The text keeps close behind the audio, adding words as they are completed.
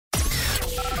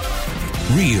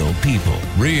Real people,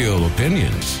 real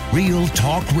opinions, real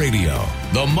talk radio.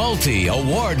 The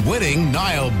multi-award-winning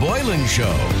Niall Boylan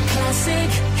Show. Classic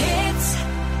hits.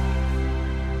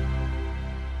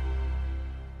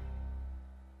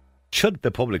 Should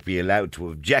the public be allowed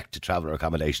to object to traveller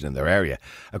accommodation in their area?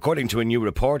 According to a new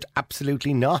report,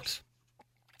 absolutely not.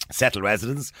 Settled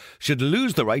residents should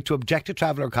lose the right to object to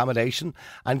traveller accommodation,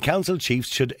 and council chiefs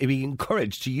should be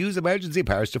encouraged to use emergency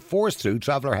powers to force through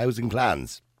traveller housing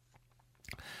plans.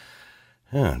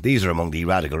 These are among the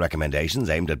radical recommendations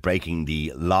aimed at breaking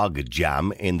the log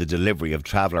jam in the delivery of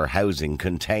traveller housing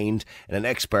contained in an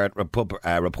expert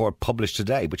report published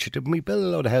today. But should we build a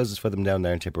load of houses for them down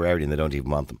there in Tipperary and they don't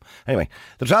even want them? Anyway,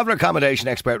 the Traveller Accommodation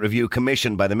Expert Review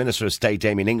commissioned by the Minister of State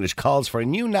Damien English calls for a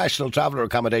new National Traveller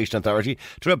Accommodation Authority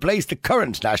to replace the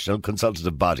current National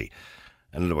Consultative Body.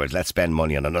 In other words, let's spend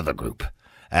money on another group.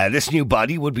 This new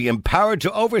body would be empowered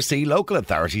to oversee local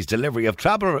authorities' delivery of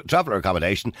traveller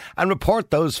accommodation and report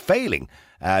those failing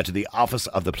to the Office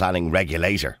of the Planning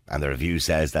Regulator. And the review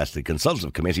says that the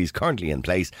consultative committees currently in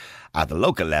place at the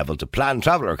local level to plan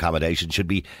traveller accommodation should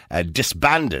be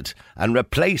disbanded and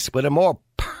replaced with a more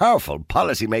powerful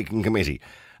policy-making committee.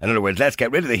 In other words, let's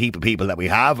get rid of the heap of people that we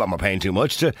have and we're paying too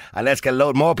much to, and let's get a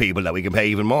load more people that we can pay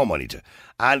even more money to.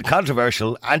 And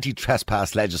controversial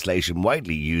anti-trespass legislation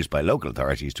widely used by local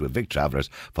authorities to evict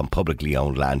travellers from publicly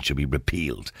owned land should be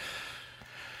repealed.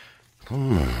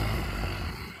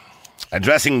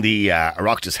 Addressing the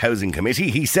Oireachtas Housing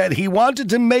Committee, he said he wanted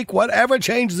to make whatever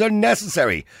changes are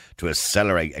necessary to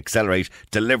accelerate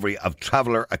delivery of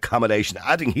traveller accommodation,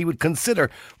 adding he would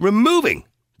consider removing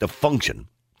the function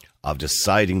of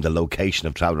deciding the location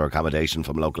of traveller accommodation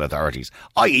from local authorities,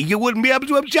 i.e. you wouldn't be able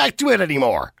to object to it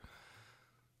anymore.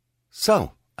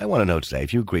 So, I want to know today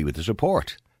if you agree with this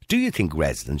report. Do you think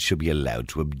residents should be allowed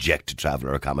to object to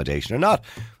traveller accommodation or not?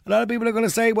 A lot of people are going to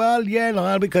say, well, yeah,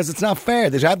 no, because it's not fair.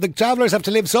 The travellers have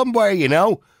to live somewhere, you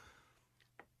know.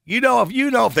 You know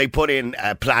if they put in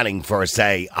planning for,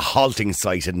 say, a halting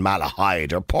site in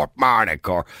Malahide or Portmarnock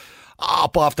or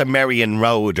up off the Merrion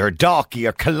Road or Dalkey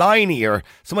or Killiney or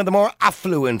some of the more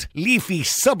affluent, leafy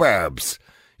suburbs,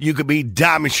 you could be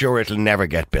damn sure it'll never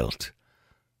get built.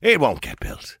 It won't get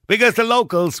built because the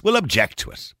locals will object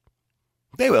to it.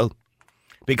 They will.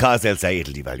 Because they'll say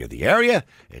it'll devalue the area,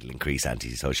 it'll increase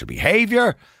antisocial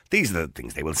behaviour. These are the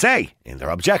things they will say in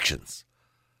their objections.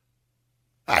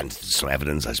 And some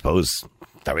evidence, I suppose,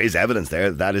 there is evidence there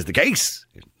that is the case,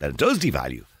 that it does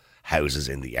devalue houses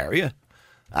in the area.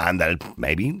 And that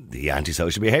maybe the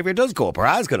antisocial behaviour does go up or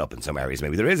has gone up in some areas.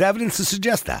 Maybe there is evidence to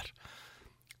suggest that.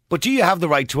 But do you have the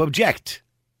right to object?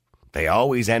 They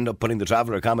always end up putting the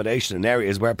traveller accommodation in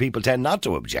areas where people tend not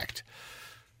to object.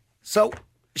 So,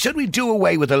 should we do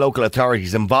away with the local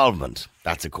authorities' involvement?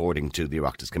 That's according to the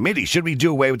Oireachtas Committee. Should we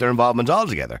do away with their involvement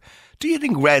altogether? Do you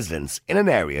think residents in an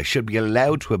area should be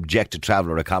allowed to object to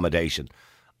traveller accommodation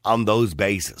on those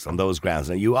bases, on those grounds?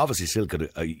 Now, you obviously still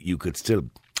could still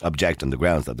object on the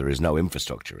grounds that there is no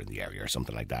infrastructure in the area or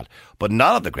something like that, but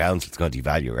not on the grounds it's going to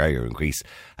devalue your area or increase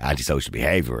antisocial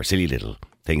behaviour or silly little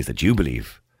things that you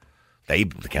believe. The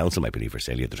council might believe are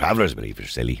silly, the travellers believe are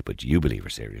silly, but you believe are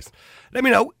serious. Let me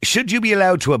know, should you be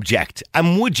allowed to object,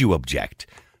 and would you object?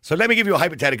 So let me give you a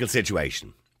hypothetical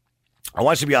situation. I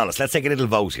want you to be honest. Let's take a little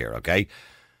vote here, okay?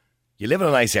 You live in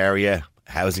a nice area,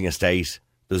 housing estate.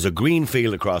 There's a green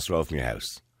field across the road from your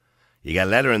house. You get a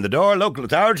letter in the door, local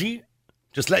authority,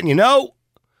 just letting you know,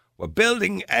 we're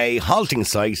building a halting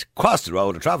site across the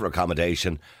road, a traveller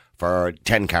accommodation for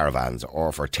 10 caravans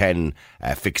or for 10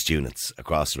 fixed units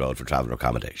across the road for traveller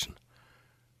accommodation.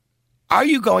 Are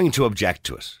you going to object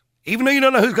to it? Even though you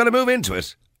don't know who's going to move into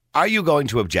it, are you going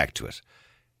to object to it?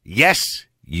 Yes,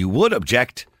 you would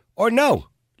object, or no,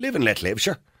 live and let live,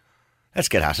 sure. Let's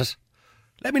get at it.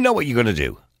 Let me know what you're going to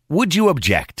do. Would you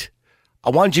object? I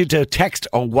want you to text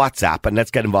or WhatsApp, and let's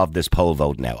get involved in this poll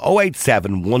vote now.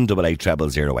 087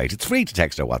 188 0008. It's free to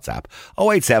text or WhatsApp.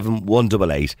 087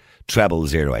 188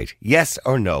 0008. Yes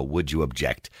or no, would you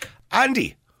object?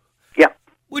 Andy? Yeah.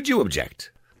 Would you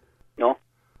object? No.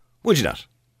 Would you not?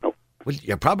 No. Well,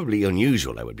 you're probably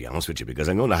unusual, I would be honest with you, because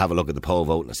I'm going to have a look at the poll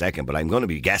vote in a second, but I'm going to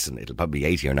be guessing it'll probably be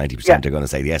 80 or 90% are going to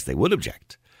say yes, they would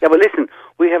object. Yeah, but listen,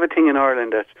 we have a thing in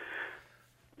Ireland that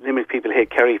Limerick people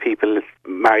hate Kerry people,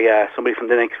 marry somebody from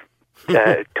the next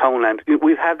townland.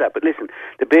 We've had that, but listen,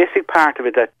 the basic part of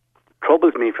it that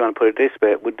troubles me, if you want to put it this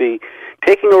way, would be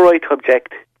taking a right to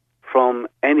object from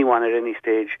anyone at any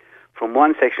stage, from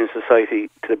one section of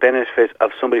society to the benefit of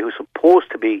somebody who's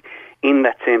supposed to be in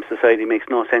that same society makes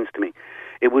no sense to me.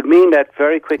 It would mean that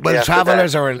very quickly. Well, after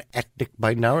travellers that, are an ethnic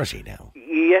minority now.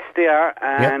 Yes, they are,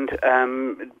 and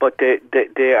but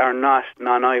they are not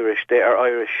non-Irish. They are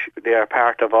Irish. They are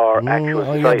part of our actual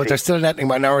society. Yeah, but they're still an ethnic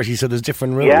minority, so there's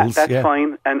different rules. Yeah, that's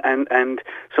fine. And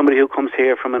somebody who comes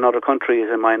here from another country is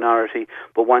a minority,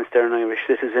 but once they're an Irish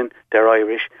citizen, they're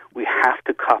Irish. We have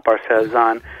to cop ourselves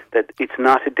on that it's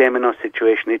not a them and us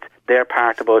situation. It's they're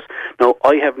part of us. Now,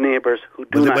 I have neighbours who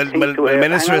do not think to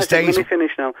Minister of State. Let me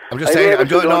finish now. I'm just saying.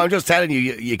 I'm just telling you,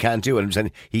 you can't do it. I'm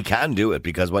saying he can do it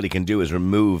because what he can do is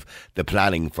remove the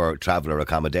planning for traveller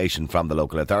accommodation from the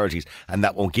local authorities, and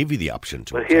that won't give you the option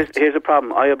to. Well, here's a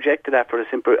problem. I object to that for the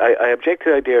simple. I object to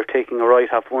the idea of taking a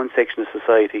right off one section of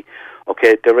society.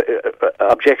 Okay, the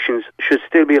objections should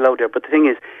still be allowed there, but the thing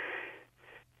is,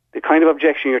 the kind of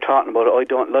objection you're talking about, I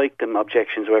don't like them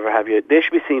objections or whatever have you. They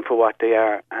should be seen for what they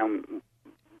are,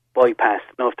 bypassed.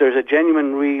 Now, if there's a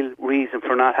genuine, real reason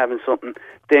for not having something,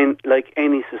 then, like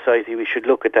any society, we should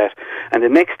look at that. And the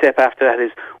next step after that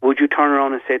is, would you turn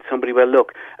around and say to somebody, well,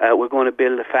 look, we're going to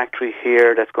build a factory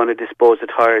here that's going to dispose of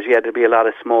tyres. Yeah, there'll be a lot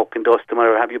of smoke and dust and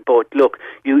whatever have you, but look,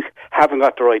 you haven't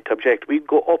got the right to object. We'd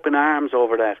go up in arms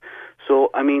over that. So,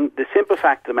 I mean, the simple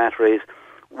fact of the matter is,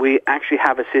 we actually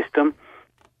have a system.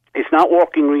 It's not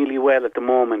working really well at the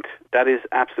moment. That is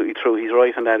absolutely true. He's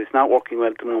right on that. It's not working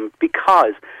well at the moment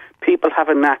because people have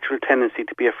a natural tendency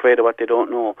to be afraid of what they don't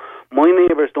know. My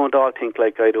neighbours don't all think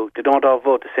like I do. They don't all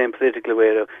vote the same political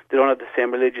way I do. They don't have the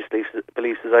same religious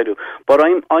beliefs as I do. But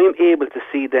I'm able to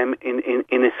see them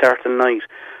in a certain light.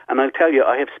 And I'll tell you,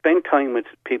 I have spent time with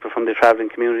people from the travelling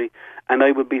community, and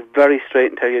I would be very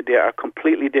straight and tell you they are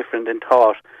completely different in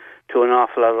thought to an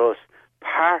awful lot of us.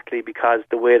 Partly because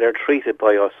the way they're treated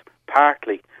by us,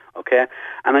 partly, okay?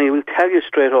 And I will tell you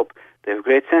straight up, they have a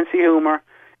great sense of humour,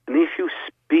 and if you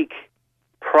speak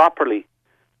properly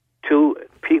to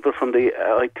people from the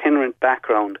itinerant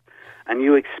background, and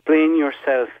you explain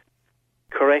yourself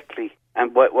correctly,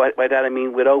 and by that I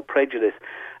mean without prejudice,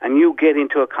 and you get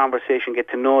into a conversation,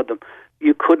 get to know them,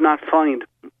 you could not find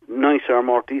nicer or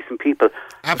more decent people.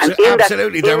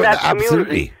 Absolutely.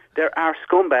 Community, there are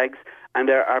scumbags, and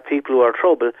there are people who are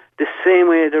trouble, the same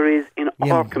way there is in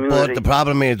our community. But the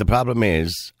problem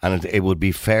is, and it would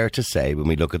be fair to say when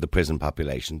we look at the prison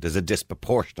population, there's a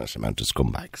disproportionate amount of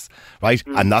scumbags, right?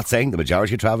 I'm not saying the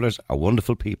majority of travellers are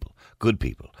wonderful people, good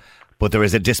people, but there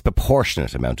is a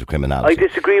disproportionate amount of criminality. I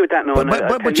disagree with that, no.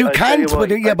 But you can't. But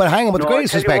hang on, with the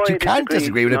greatest respect, you can't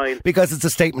disagree with it because it's a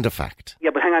statement of fact. Yeah,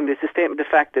 but hang on, it's a statement of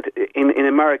fact that in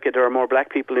America there are more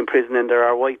black people in prison than there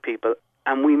are white people,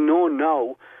 and we know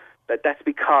now that's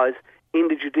because in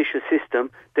the judicial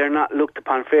system they're not looked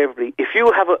upon favourably. If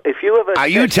you have a are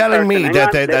you telling me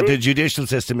that the judicial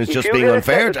system is just being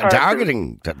unfair,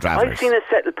 targeting travellers? I've seen a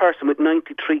settled person with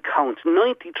 93 counts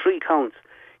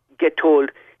get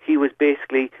told he was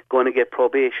basically going to get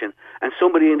probation, and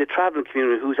somebody in the travelling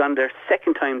community who's on their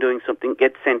second time doing something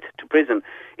gets sent to prison.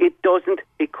 It doesn't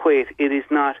equate. It is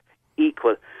not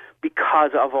equal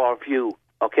because of our view.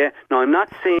 Okay. Now, I'm not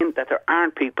saying that there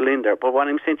aren't people in there, but what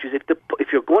I'm saying is,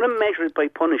 if you're going to measure it by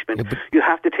punishment, you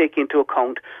have to take into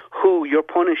account who you're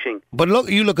punishing. But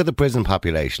you look at the prison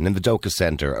population in the Docas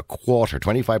Centre.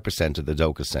 25% of the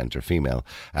Docas Centre female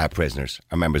prisoners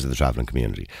are members of the travelling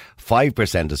community.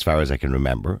 5%, as far as I can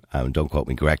remember, don't quote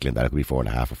me correctly on that, it could be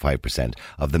 4.5 or 5%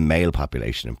 of the male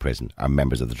population in prison are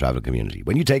members of the travelling community.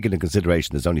 When you take into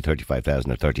consideration there's only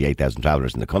 35,000 or 38,000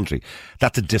 travellers in the country,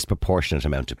 that's a disproportionate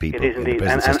amount of people. It is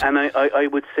indeed. And I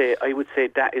would say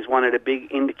that is one of the big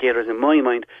indicators in my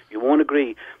mind. You won't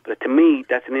agree, but to me,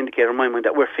 that's an indicator in my mind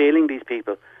that we're failing these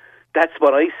people. That's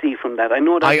what I see from that. I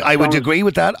know that I would agree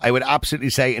with that. I would absolutely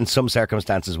say in some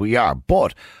circumstances we are.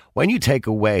 But when you take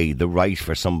away the right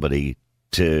for somebody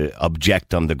to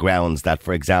object on the grounds that,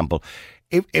 for example,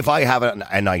 if I have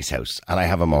a nice house and I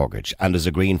have a mortgage and there's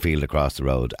a green field across the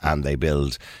road and they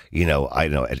build,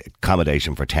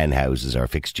 accommodation for 10 houses or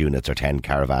fixed units or 10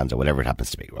 caravans or whatever it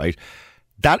happens to be, right?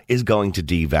 That is going to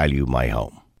devalue my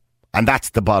home. And that's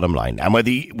the bottom line. And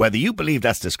whether you believe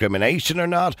that's discrimination or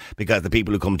not, because the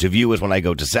people who come to view it when I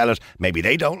go to sell it, maybe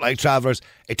they don't like travellers,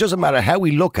 it doesn't matter how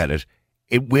we look at it,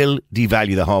 it will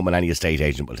devalue the home, and any estate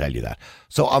agent will tell you that.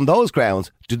 So on those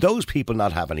grounds, do those people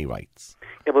not have any rights?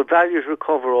 Yeah, but values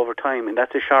recover over time, and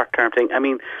that's a short-term thing. I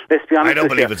mean, let's be honest. I don't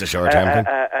believe it's a short-term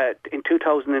thing. In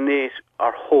 2008,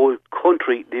 our whole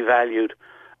country devalued,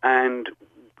 and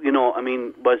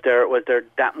was there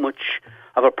that much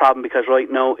of a problem? Because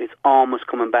right now it's almost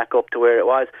coming back up to where it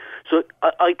was. So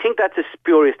I think that's a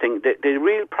spurious thing. The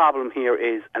real problem here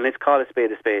is, and let's call a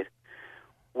spade,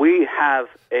 we have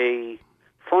a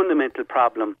fundamental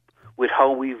problem with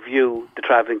how we view the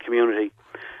travelling community.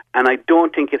 And I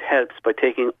don't think it helps by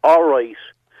taking our right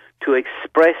to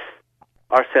express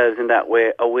ourselves in that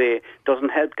way away. It doesn't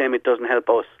help them, it doesn't help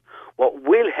us. What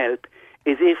will help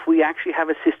is if we actually have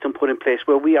a system put in place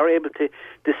where we are able to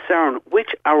discern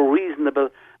which are reasonable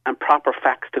and proper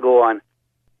facts to go on.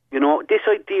 You know, this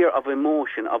idea of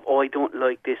emotion, of, I don't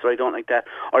like this or I don't like that,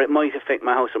 or it might affect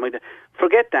my house, or might...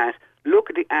 Forget that. Look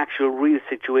at the actual real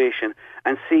situation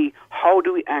and see how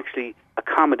do we actually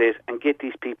accommodate and get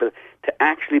these people to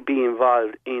actually be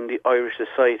involved in the Irish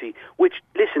society, which,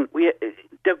 listen,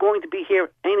 they're going to be here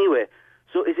anyway.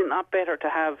 So is it not better to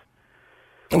have...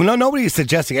 Well, no, nobody is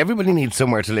suggesting everybody needs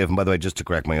somewhere to live. And by the way, just to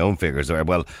correct my own figures,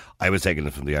 well, I was taking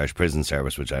it from the Irish Prison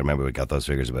Service, which I remember we got those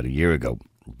figures about a year ago.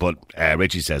 But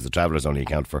Richie says the travellers only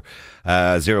account for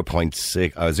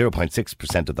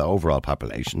 0.6% of the overall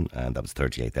population, and that was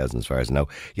 38,000 as far as I know.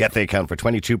 Yet they account for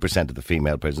 22% of the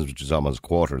female prisons, which is almost a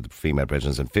quarter of the female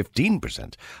prisons, and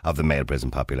 15% of the male prison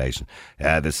population.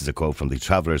 This is a quote from the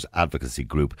Travellers Advocacy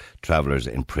Group, Travellers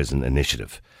in Prison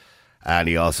Initiative. And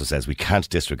he also says we can't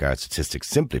disregard statistics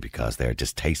simply because they're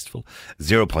distasteful.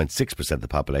 0.6% of the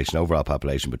population, overall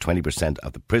population, but 20%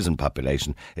 of the prison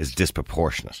population is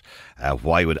disproportionate.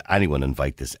 Why would anyone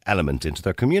invite this element into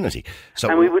their community?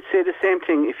 And we would say the same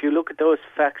thing if you look at those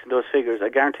facts and those figures. I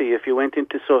guarantee you, if you went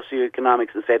into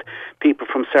socioeconomics and said people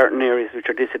from certain areas which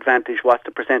are disadvantaged, what's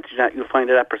the percentage of that? You'll find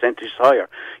that percentage is higher.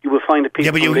 You will find that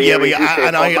people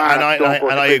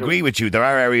I agree with you. There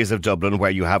are areas of Dublin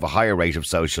where you have a higher rate of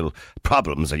social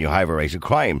problems and you have a rate of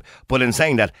crime. But in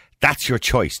saying that, that's your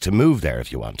choice to move there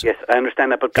if you want to. Yes, I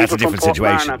understand that. But that's people a different from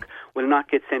situation. Will not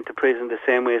get sent to prison the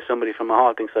same way as somebody from a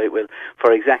halting site will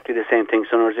for exactly the same thing.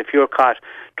 So in other words, if you're caught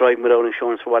driving without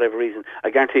insurance for whatever reason, I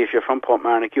guarantee if you're from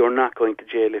Portmarnock, you're not going to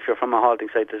jail. If you're from a halting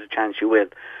site, there's a chance you will.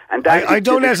 And that I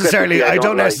don't necessarily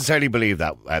believe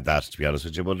that, to be honest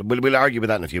with you. But we'll argue with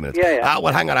that in a few minutes. Yeah.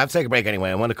 Well, hang on, I have to take a break anyway.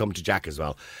 I want to come to Jack as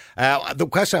well. The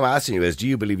question I'm asking you is, do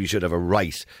you believe you should have a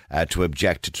right to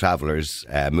object to travellers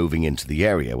moving into the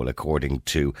area? Well, according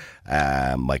to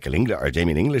Michael English, or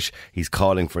Damien English, he's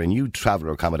calling for a new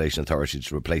Traveller Accommodation Authority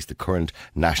to replace the current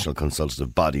national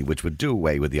consultative body, which would do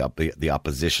away with the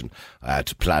opposition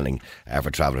to planning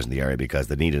for travellers in the area, because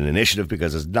they need an initiative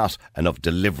because there's not enough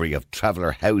delivery of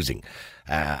traveller housing.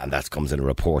 And that comes in a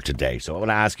report today. So I want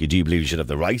to ask you, do you believe you should have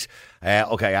the right?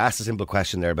 Okay, I asked a simple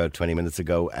question there about 20 minutes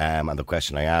ago, and the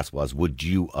question I asked was, would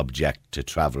you object to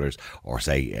travellers, or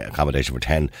say accommodation for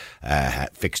 10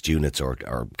 fixed units or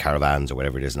caravans or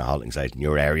whatever it is in a halting site in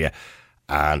your area?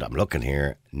 And I'm looking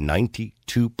here,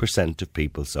 92% of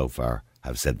people so far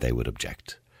have said they would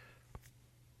object.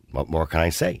 What more can I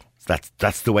say?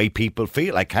 That's the way people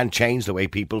feel. I can't change the way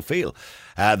people feel.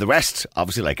 The rest,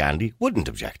 obviously, like Andy, wouldn't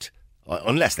object,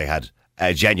 unless they had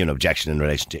a genuine objection in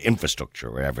relation to infrastructure,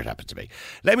 wherever it happens to be.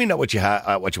 Let me know what you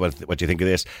think of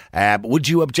this. Would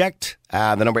you object?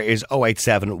 The number is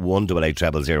 087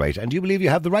 188 0008. And do you believe you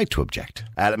have the right to object?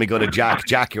 Let me go to Jack.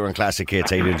 Jack, you're in Classic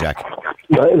Hits. How you doing, Jack?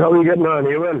 How are you getting on? Are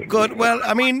you well? Good. Well,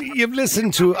 I mean, you've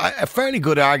listened to a fairly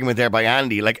good argument there by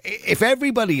Andy. Like, if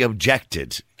everybody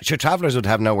objected, sure, travellers would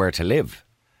have nowhere to live.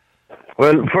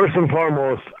 Well, first and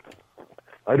foremost,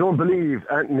 I don't believe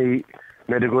Anthony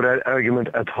made a good argument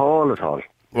at all.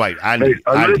 Right, Andy.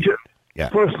 Yeah.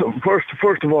 First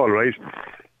of all, right,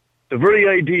 the very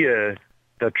idea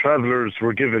that travellers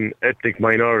were given ethnic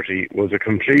minority was a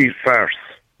complete farce.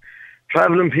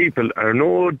 Travelling people are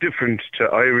no different to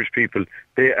Irish people.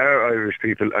 They are Irish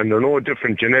people, and they're no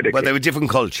different genetically. Well, they have a different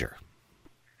culture.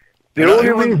 The only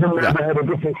reason they have a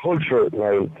different culture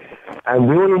now, and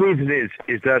the only reason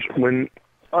is that when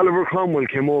Oliver Cromwell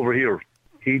came over here,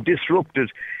 he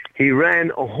ran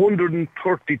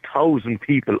 130,000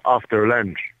 people off their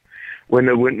land.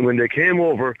 When they came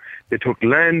over, they took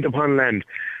land upon land.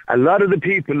 A lot of the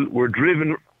people were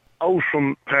driven out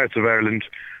from parts of Ireland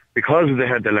because they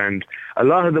had the land. A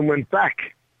lot of them went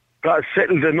back, got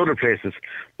settled in other places,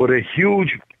 but a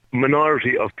huge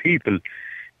minority of people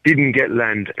didn't get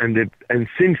land, and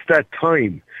since that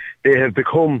time they have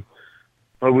become,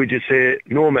 how would you say,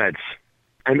 nomads.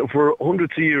 And for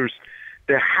hundreds of years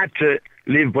they had to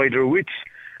live by their wits,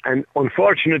 and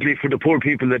unfortunately for the poor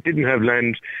people that didn't have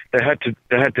land, they had to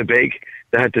beg,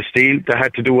 they had to steal, they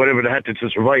had to do whatever they had to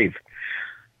survive.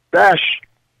 That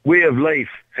way of life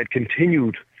had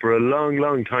continued for a long,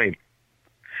 long time.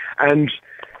 And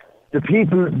the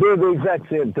people, they're the exact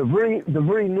same. The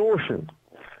very notion,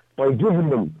 by giving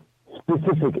them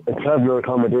specific traveller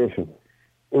accommodation,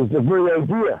 is the very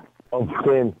idea of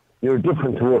saying, you're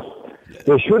different to us.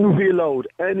 They shouldn't be allowed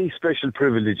any special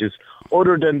privileges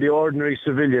other than the ordinary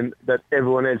civilian that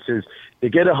everyone else is. They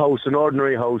get a house, an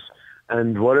ordinary house,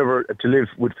 and whatever to live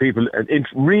with people and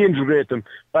reintegrate them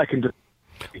back into.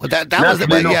 Well,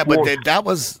 that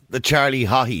was the Charlie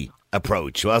Haughey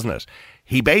approach, wasn't it?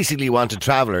 He basically wanted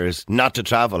travellers not to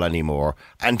travel anymore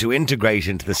and to integrate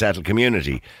into the settled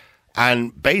community,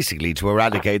 and basically to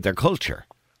eradicate their culture.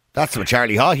 That's what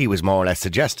Charlie Haughey was more or less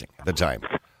suggesting at the time.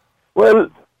 Well,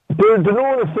 there's no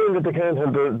one is saying that they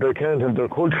can't have their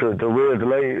culture, their way of the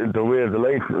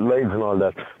lives and all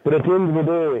that. But at the end of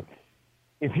the day,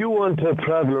 if you want to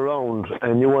travel around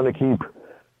and you want to keep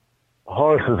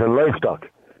horses and livestock,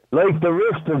 like the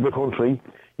rest of the country,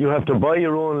 you have to buy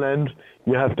your own land.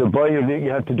 You have to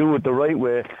you have to do it the right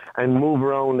way and move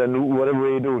around and whatever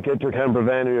you do, get your camper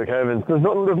van or your caravans. There's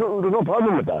no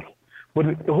problem with that.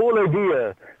 But the whole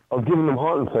idea of giving them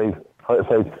halting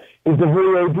sites is the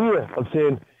very idea of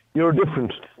saying you're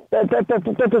different. That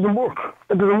doesn't work.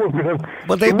 That doesn't work because.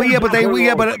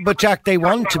 But Jack, they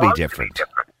want to be different.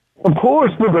 Of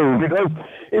course they do, because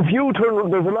if you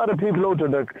there's a lot of people out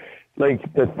there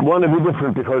that want to be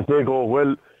different because they go,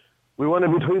 well, we want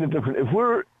to be treated different. If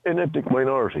we're an ethnic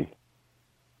minority,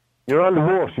 you're on the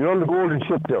boat, you're on the golden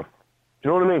ship there. Do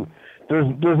you know what I mean?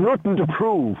 There's nothing to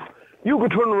prove. You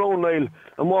could turn around, Niall,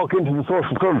 and walk into the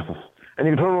social services, and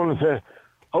you could turn around and say,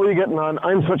 how are you getting on?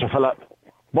 I'm such a fella,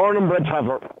 born and bred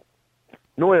traveller.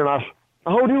 No, you're not.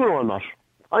 How do you know I'm not?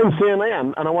 I'm saying I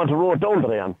am, and I want to write down that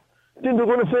I am. Then they're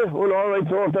going to say, well, all right,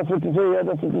 so that's what you say, yeah,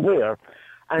 that's what you say here.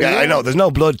 And I know, there's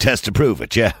no blood test to prove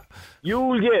it, yeah.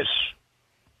 There's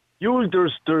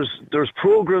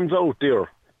programs out there,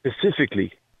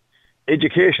 specifically,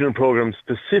 educational programs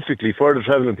specifically for the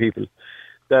travelling people,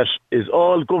 that is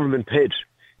all government paid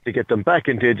to get them back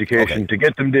into education, to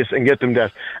get them this and get them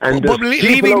that. And but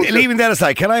leaving that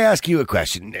aside, can I ask you a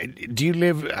question? Do you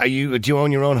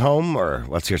own your own home, or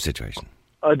what's your situation?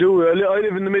 I do. I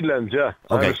live in the Midlands, yeah.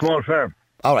 Okay. I have a small farm.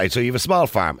 All right, so you have a small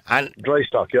farm. And dry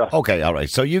stock, yeah. Okay, all right.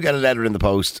 So you get a letter in the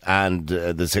post, and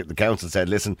the council said,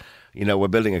 listen, we're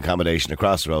building accommodation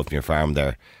across the road from your farm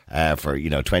there for,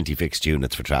 20 fixed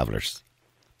units for travellers.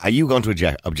 Are you going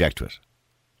to object to it?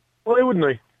 Why wouldn't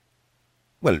I?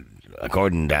 Well,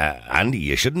 according to Andy,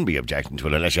 you shouldn't be objecting to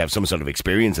it unless you have some sort of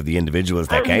experience of the individuals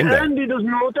that came there. Andy doesn't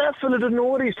know. That fella doesn't know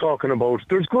what he's talking about.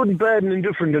 There's good, bad and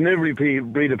indifferent in every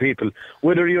breed of people.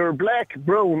 Whether you're black,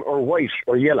 brown or white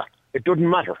or yellow, it doesn't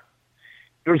matter.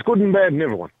 There's good and bad in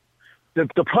everyone.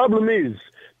 The problem is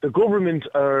the government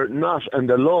are not, and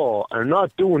the law are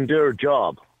not doing their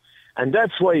job. And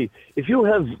that's why if you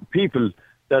have people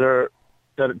that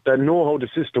know how the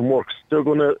system works, they're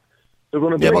going to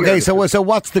okay, so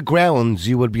what's the grounds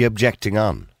you would be objecting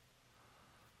on?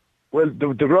 Well,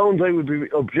 the grounds I would be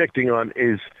objecting on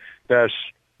is that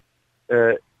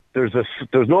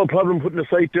there's no problem putting a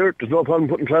site there, there's no problem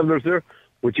putting travellers there,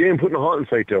 but you ain't putting a halting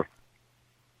site there.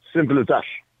 Simple as that.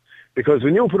 Because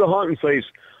when you put a halting site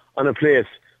on a place,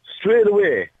 straight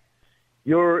away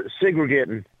you're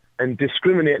segregating and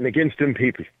discriminating against them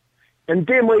people. And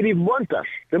they might even want that.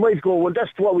 They might go, well,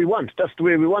 that's what we want. That's the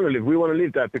way we want to live. We want to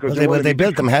live that because they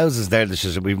built them houses there.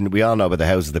 We all know about the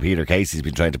houses that Peter Casey's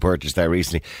been trying to purchase there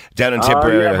recently down in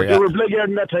Tipperary. Yeah, but they were bloody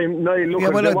that time.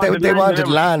 They wanted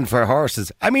land for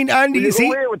horses. I mean, Andy, you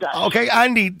see, okay,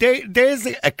 Andy, there's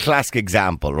a classic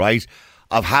example, right,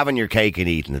 of having your cake and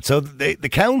eating it. So the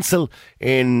council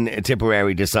in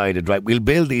Tipperary decided, right, we'll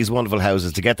build these wonderful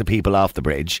houses to get the people off the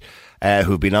bridge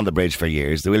who've been on the bridge for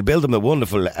years. We'll build them a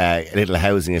wonderful little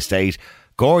housing estate,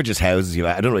 gorgeous houses.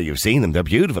 I don't know if you've seen them. They're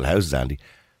beautiful houses, Andy.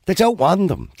 They don't want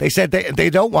them. They said they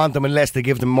don't want them unless they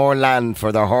give them more land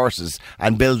for their horses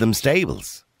and build them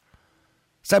stables.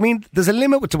 So, I mean, there's a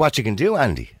limit to what you can do,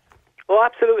 Andy. Oh,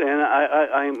 absolutely. And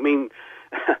I mean...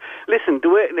 Listen,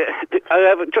 I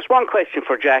have just one question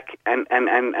for Jack, and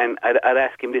I'd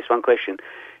ask him this one question.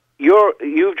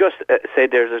 You've just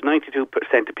said there's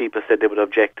 92% of people said they would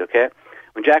object, okay?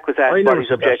 When Jack was asked what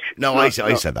his objection... No, I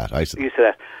said that. You said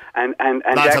that. And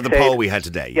that's Jack on the poll we had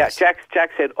today, yes. Yeah,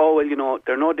 Jack said, oh, well,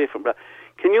 they're no different. But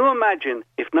can you imagine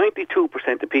if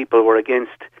 92% of people were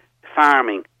against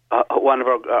farming, one of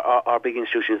our big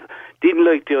institutions, didn't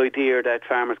like the idea that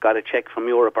farmers got a check from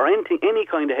Europe or any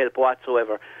kind of help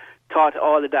whatsoever, thought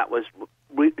all of that was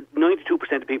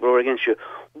 92% of people were against you.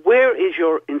 Where is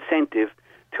your incentive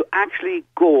to actually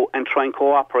go and try and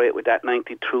cooperate with that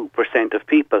 92% of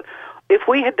people? If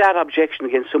we had that objection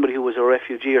against somebody who was a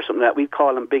refugee or something like that, we'd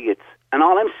call them bigots. And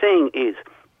all I'm saying is,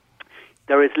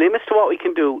 there is limits to what we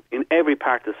can do in every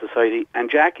part of society. And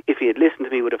Jack, if he had listened to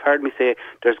me, would have heard me say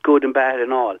there's good and bad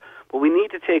and all. But we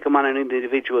need to take them on an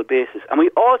individual basis. And we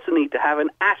also need to have an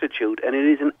attitude, and it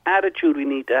is an attitude we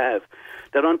need to have,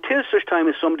 that until such time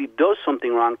as somebody does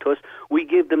something wrong to us, we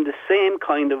give them the same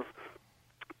kind of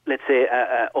let's say,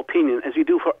 opinion as we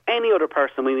do for any other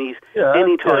person we meet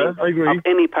any time I agree. of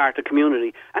any part of the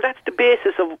community. And that's the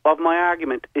basis of my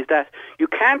argument, is that you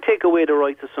can't take away the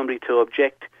rights of somebody to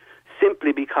object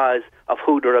simply because of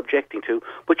who they're objecting to,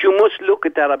 but you must look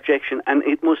at that objection and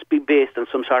it must be based on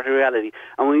some sort of reality.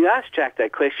 And when you asked Jack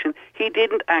that question, he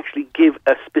didn't actually give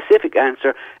a specific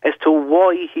answer as to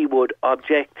why he would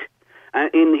object. And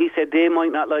he said they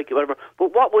might not like it, whatever.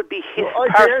 But what would be his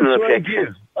personal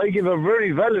objection? I give a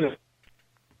very valid.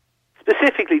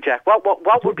 Specifically, Jack,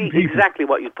 what would be exactly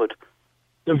what you'd put?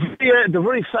 The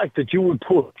very fact that you would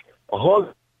put a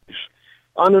whole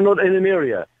on in an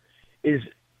area is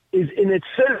in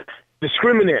itself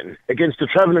discriminating against the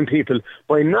travelling people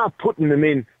by not putting them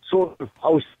in sort of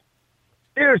house.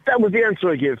 That was the answer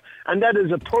I give, and that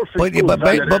is a perfect.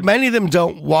 But many of them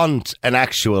don't want an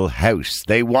actual house.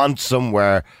 They want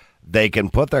somewhere they can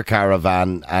put their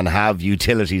caravan and have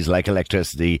utilities like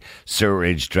electricity,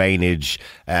 sewerage, drainage,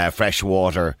 fresh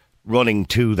water running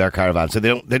to their caravan. So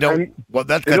they don't. Well,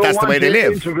 that's the way they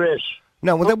live. Integrate.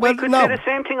 No, we could say the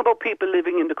same thing about people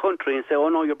living in the country and say, "Oh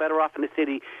no, you're better off in the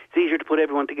city. It's easier to put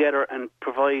everyone together and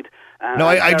provide."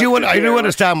 I do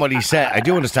understand what he said. I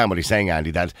do understand what he's saying, Andy.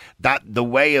 That the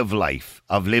way of life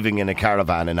of living in a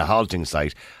caravan in a halting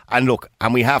site, and look,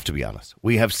 and we have to be honest,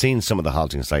 we have seen some of the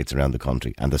halting sites around the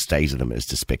country, and the state of them is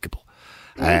despicable.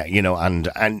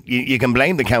 And you can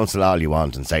blame the council all you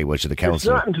want and say, "Well, should the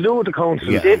council?" It's nothing to do with the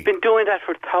council. Yeah. They've been doing that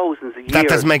for thousands of years. That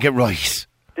doesn't make it right.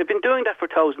 They've been doing that for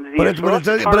thousands of years.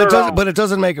 But it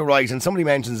doesn't make it right. And somebody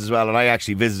mentions as well, and I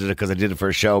actually visited it because I did it for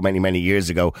a show many years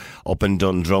ago up in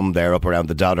Dundrum there, up around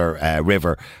the Dodder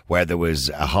River, where there was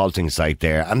a halting site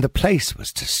there, and the place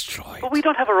was destroyed. But we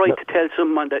don't have a right to tell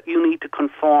someone that you need to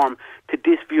conform to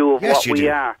this view of what we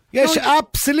are. Yes,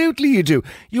 absolutely you do.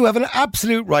 You have an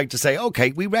absolute right to say,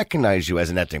 okay, we recognise you as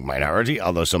an ethnic minority,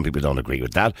 although some people don't agree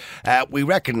with that. We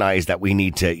recognise that we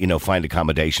need to, find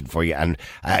accommodation for you and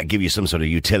give you some sort of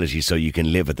utility so you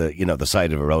can live at the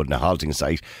side of a road in a halting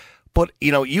site. But,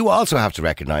 you also have to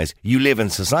recognise you live in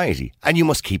society and you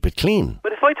must keep it clean.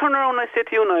 But if I turn around and I say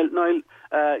to you, Niall,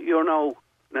 you're now,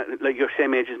 like you're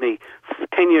same age as me,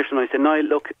 10 years from now, I say, Niall,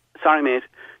 look, sorry mate,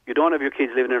 you don't have your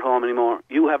kids living at home anymore.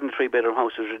 You having a 3-bedroom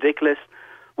house is ridiculous.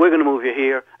 We're going to move you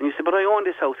here. And you say, but I own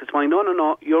this house. It's mine.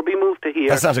 No. You'll be moved to here.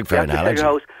 That's not a fair analogy.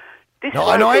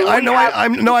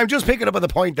 I'm just picking up on the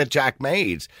point that Jack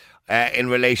made in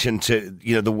relation to,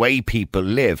 the way people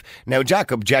live. Now,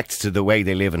 Jack objects to the way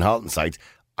they live in halting sites.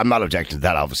 I'm not objecting to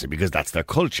that, obviously, because that's their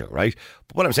culture, right?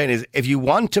 But what I'm saying is, if you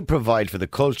want to provide for the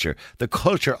culture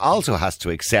also has to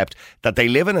accept that they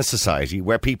live in a society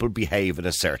where people behave in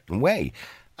a certain way.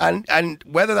 And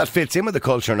whether that fits in with the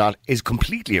culture or not is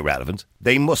completely irrelevant.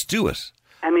 They must do it.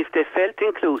 And if they felt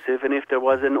inclusive and if there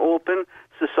was an open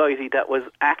society that was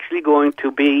actually going to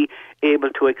be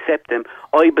able to accept them,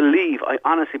 I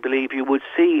honestly believe you would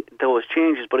see those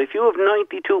changes. But if you have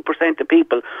 92% of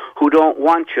people who don't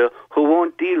want you, who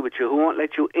won't deal with you, who won't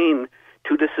let you in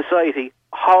to the society,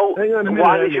 what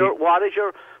is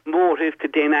your motive to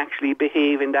then actually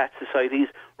behave in that society's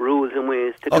rules and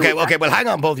ways to do Okay, well, hang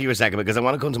on both of you a second, because I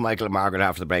want to come to Michael and Margaret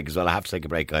after the break as well. I have to take a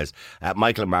break, guys.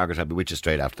 Michael and Margaret, I'll be with you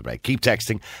straight after the break. Keep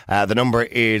texting. The number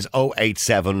is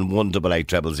 087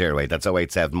 188 0008. That's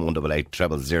 087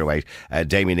 188 0008.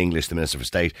 Damien English, the Minister for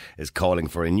State, is calling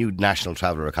for a new National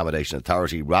Traveller Accommodation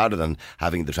Authority rather than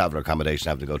having the traveller accommodation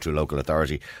have to go through a local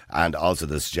authority. And also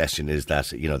the suggestion is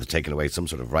that, they're taking away some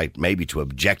sort of right maybe to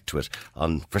object to it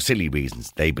for silly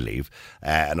reasons, they believe.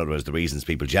 In other words, the reasons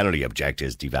people generally object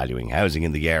is devaluing housing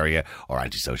in the area or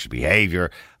antisocial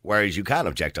behaviour, whereas you can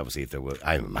object, obviously, if there were,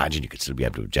 I imagine you could still be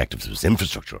able to object if there was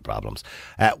infrastructural problems.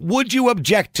 Would you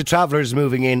object to travellers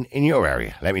moving in your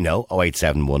area? Let me know,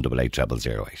 087 188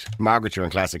 0008. Margaret, you're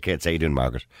on Classic Kids. How you doing,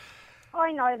 Margaret? Hi,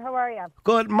 Niall. How are you?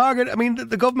 Good. Margaret, I mean,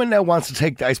 the government now wants to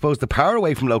take, I suppose, the power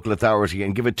away from local authority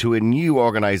and give it to a new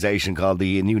organisation called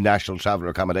the new National Traveller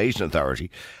Accommodation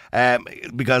Authority,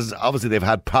 because obviously they've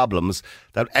had problems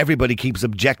that everybody keeps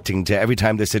objecting to every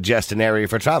time they suggest an area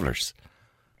for travellers.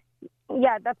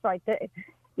 Yeah, that's right.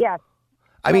 Yeah.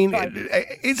 I mean,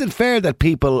 is it fair that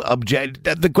people object,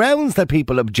 that the grounds that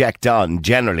people object on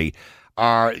generally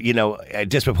are, a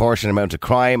disproportionate amount of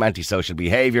crime, antisocial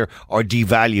behaviour, or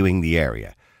devaluing the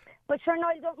area? But sure,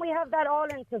 Niall, don't we have that all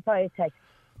in society?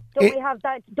 Don't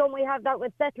we have that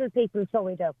with settled people? So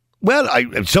we do. Well,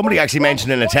 somebody actually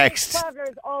mentioned in a text.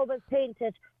 Travellers always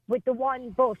painted with the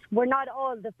one bus. We're not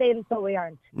all the same, so we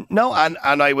aren't. No, and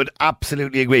I would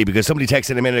absolutely agree, because somebody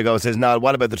texted a minute ago and says, "No,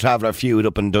 what about the Traveller feud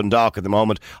up in Dundalk at the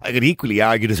moment?" I could equally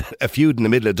argue there's a feud in the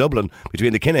middle of Dublin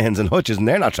between the Kinahans and Hutches, and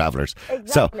they're not travellers.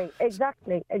 Exactly.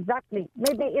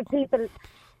 Maybe if people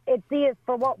see us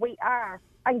for what we are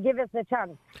and give us a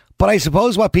chance. But I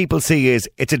suppose what people see is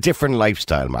it's a different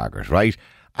lifestyle, Margaret, right?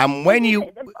 And when you...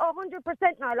 100%,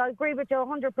 Niall, I agree with you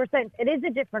 100%. It is a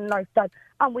different lifestyle,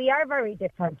 and we are very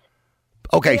different.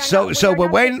 Okay,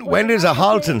 but when there's a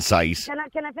Halton site...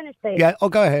 Can I finish, please? Yeah,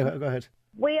 go ahead.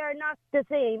 We are not the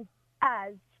same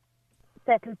as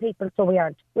settled people, so we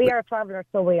aren't. We are travellers,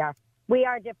 so we are. We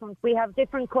are different. We have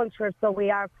different cultures, so we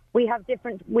are. We have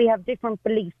different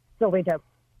beliefs, so we do.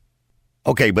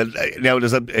 Okay, but now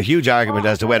there's a huge argument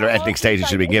as to whether ethnic status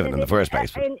should be given in the first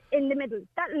place. In the middle,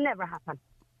 that'll never happen.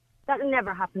 That'll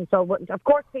never happen. So, of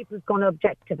course, people's going to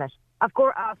object to that. Of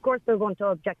course, they're going to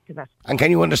object to that. And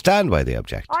can you understand why they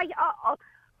object?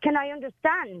 Can I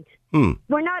understand?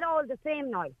 We're not all the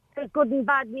same now. There's good and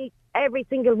bad in every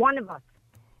single one of us.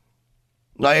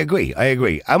 I agree.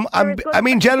 I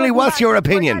mean, generally, what's your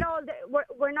opinion?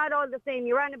 We're not all the same.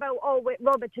 You're on about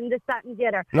rubbish and this, that, and the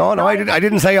other. No, I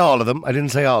didn't say all of them. I didn't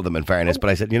say all of them. In fairness, but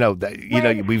I said,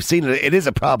 we've seen it. It is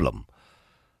a problem.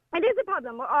 It is a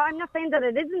problem. I'm not saying that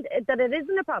it isn't. That it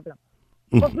isn't a problem.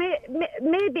 But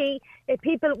maybe if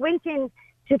people went in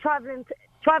to travelling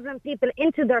people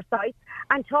into their sites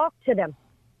and talked to them,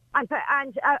 and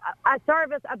a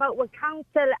service about with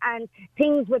council and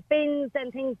things with bins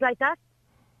and things like that.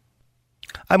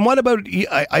 And what about,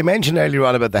 I mentioned earlier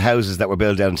on about the houses that were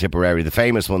built down in Tipperary, the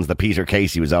famous ones that Peter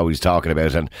Casey was always talking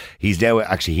about, and he's now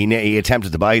actually, he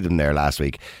attempted to buy them there last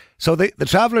week. So the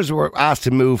travellers were asked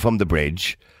to move from the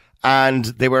bridge, and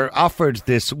they were offered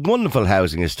this wonderful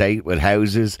housing estate with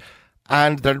houses,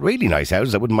 and they're really nice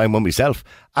houses, I wouldn't mind one myself,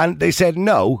 and they said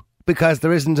no, because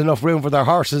there isn't enough room for their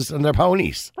horses and their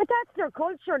ponies. But that's their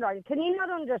culture, now. Can you not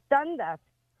understand that?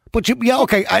 But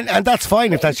okay, and that's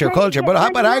fine if that's your culture. But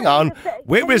hang on,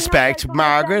 with respect,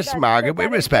 Margaret,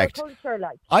 with respect,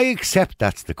 I accept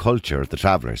that's the culture of the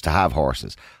travellers to have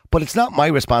horses, but it's not my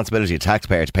responsibility as a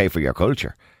taxpayer to pay for your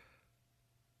culture.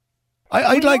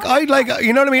 I'd like,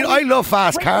 you know what I mean? I love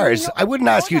fast cars. I wouldn't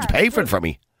ask you to pay for it for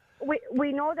me.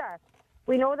 We know that.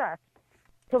 We know that.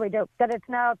 So we do. That it's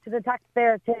now up to the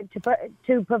taxpayer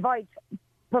to provide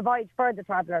for the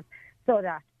travellers, so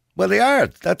that. Well, they are.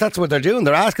 That's what they're doing.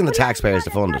 They're asking the taxpayers to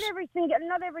fund it.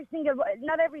 Not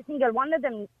every single one of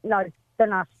them. No, they're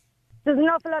not. There's an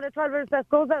awful lot of travellers that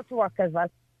goes out to work as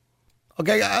well.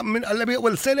 Okay,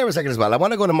 we'll stay there a second as well. I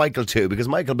want to go to Michael too, because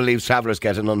Michael believes travellers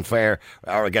get an unfair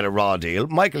or get a raw deal.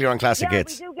 Michael, you're on Classic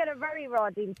Hits. We do get a very raw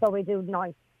deal, so we do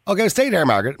nice. Okay, stay there,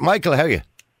 Margaret. Michael, how are you?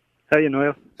 How are you,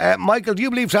 Niall? Michael, do you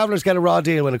believe travellers get a raw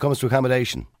deal when it comes to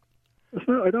accommodation? It's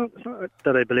not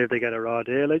that I believe they get a raw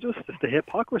deal. It's the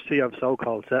hypocrisy of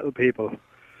so-called settled people.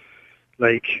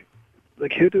 Like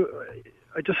who do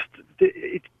I just?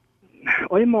 It's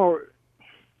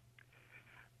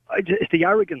the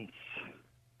arrogance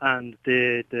and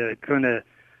the kind of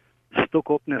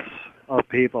stuck-upness of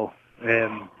people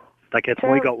that gets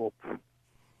my goat up.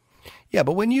 Yeah,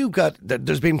 but when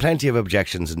there's been plenty of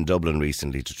objections in Dublin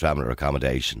recently to traveller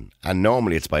accommodation, and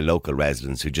normally it's by local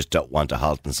residents who just don't want a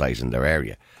Halton site in their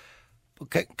area. But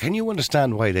can you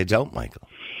understand why they don't, Michael?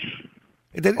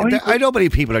 I don't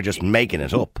believe people are just making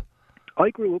it up. I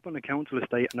grew up on a council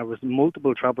estate and there was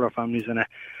multiple traveller families in it.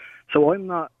 So I'm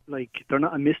not, they're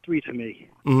not a mystery to me.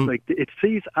 Mm-hmm. It's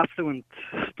these affluent,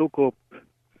 stuck up...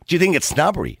 Do you think it's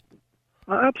snobbery?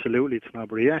 Absolutely, it's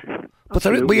snobbery, yeah. But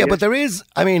there is,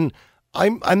 I mean...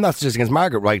 I'm not suggesting, as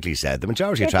Margaret rightly said, the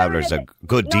majority of travellers are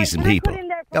good, decent people. Put in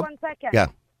there for 1 second. Yeah.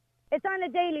 It's on a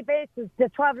daily basis. The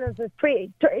travellers are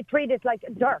treated like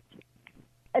dirt.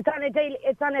 It's on a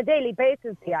daily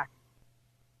basis, yeah.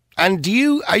 And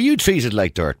are you treated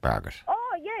like dirt, Margaret?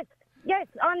 Oh yes.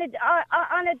 On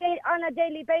a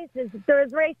daily basis, there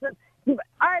is racism.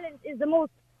 Ireland is the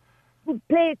most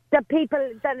place that people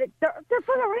they're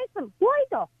full of racism. Why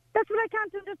though? That's what I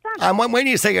can't understand. And when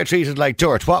you say you're treated like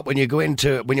dirt, when you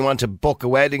want to book a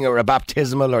wedding or a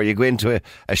baptismal, or you go into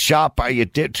a shop, are you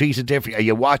treated differently? Are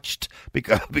you watched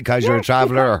because you're a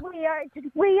traveller?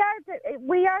 We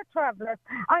are travellers.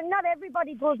 And not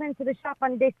everybody goes into the shop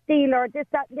and they steal or this,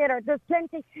 that, and the other.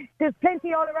 There's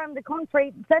plenty all around the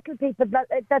country, settled people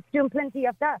that's doing plenty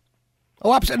of that.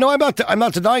 Oh, absolutely. No, I'm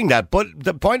not denying that. But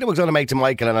the point I was going to make to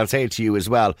Michael, and I'll say it to you as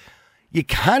well, you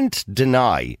can't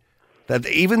deny that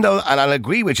even though, and I'll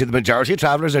agree with you, the majority of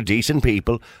travellers are decent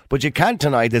people, but you can't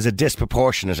deny there's a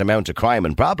disproportionate amount of crime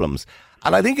and problems.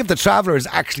 And I think if the travellers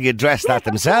actually address that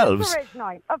themselves...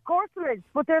 Of course there is,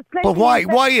 but there's plenty... But why?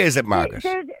 Why is it, Margaret?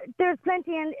 There's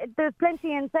plenty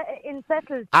in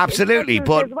settled... Absolutely,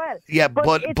 but... As well. Yeah,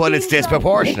 but it's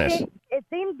disproportionate. It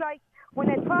seems like when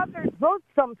a traveller does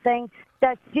something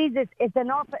that, Jesus, it's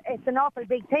an awful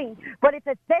big thing, but if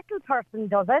a settled person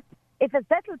does it, if a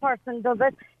settled person does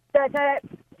it, that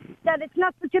it's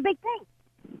not such a big thing.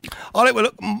 All right,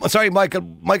 well, look, sorry, Michael.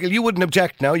 Michael, you wouldn't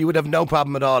object now. You would have no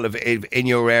problem at all if in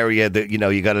your area that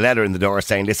you got a letter in the door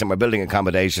saying, "Listen, we're building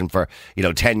accommodation for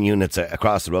 10 units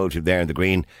across the road from there in the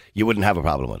Green." You wouldn't have a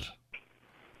problem with it.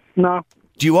 No.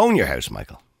 Do you own your house,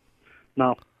 Michael?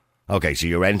 No. Okay, so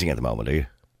you're renting at the moment, are you?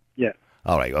 Yeah.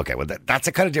 All right. Okay. Well, that's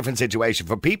a kind of different situation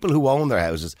for people who own their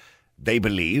houses. They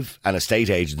believe, and estate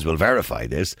agents will verify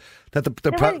this, that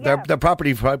their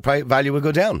property value will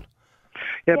go down.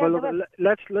 Yeah, but look,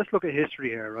 let's look at history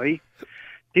here, right?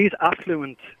 These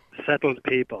affluent, settled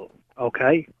people,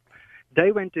 okay,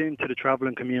 they went into the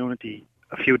travelling community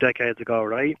a few decades ago,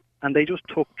 right? And they just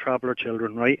took traveller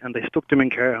children, right? And they stuck them in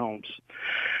care homes.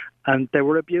 And they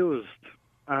were abused.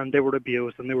 And they were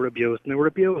abused, and they were abused, and they were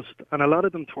abused. And a lot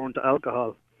of them turned to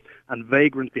alcohol and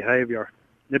vagrant behaviour.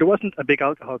 Now, there wasn't a big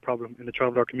alcohol problem in the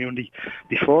traveller community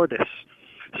before this.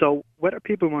 So whether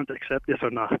people want to accept this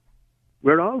or not,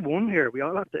 we're all one here. We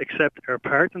all have to accept our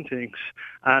part in things.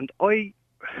 And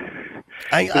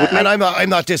I'm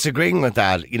not disagreeing with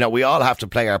that. We all have to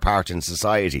play our part in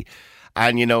society.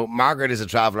 And, Margaret is a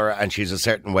traveller and she's a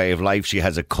certain way of life. She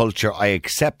has a culture. I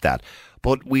accept that.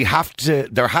 But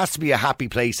there has to be a happy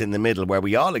place in the middle where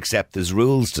we all accept there's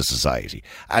rules to society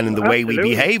and in the way we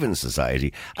behave in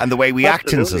society and the way we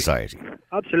act in society.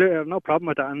 Absolutely. I have no problem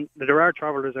with that. And there are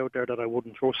travellers out there that I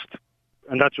wouldn't trust.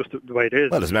 And that's just the way it is.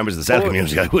 Well, as members of the Cell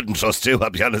community, I wouldn't trust too,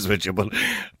 I'll be honest with you. But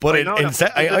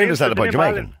I understand the point you're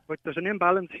making. But there's an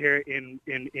imbalance here in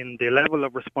the level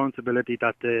of responsibility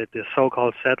that the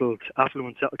so-called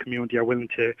affluent settled community are willing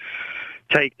to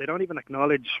take. They don't even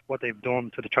acknowledge what they've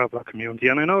done to the traveller community.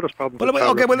 And I know there's problems.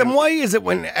 Well, then why is it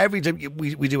when every time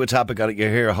we do a topic on it, you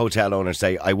hear a hotel owner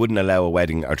say, I wouldn't allow a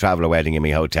wedding or traveller wedding in my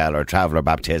hotel or traveller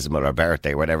baptismal or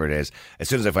birthday, whatever it is. As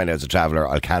soon as I find out it's a traveller,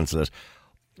 I'll cancel it.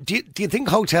 Do you think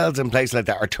hotels and places like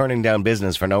that are turning down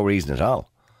business for no reason at all?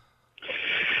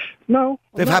 No.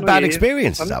 They've had bad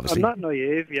experiences, obviously. I'm not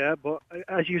naive, yeah, but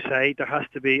as you say, there has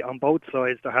to be, on both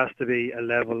sides, there has to be a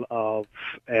level of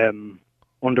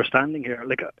understanding here.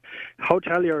 Like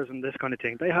hoteliers and this kind of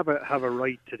thing, they have a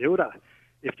right to do that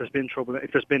if there's been trouble,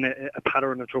 if there's been a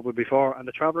pattern of trouble before, and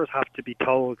the travellers have to be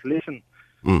told, listen,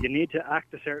 you need to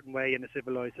act a certain way in a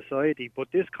civilised society. But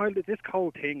this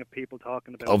whole thing of people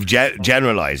talking about of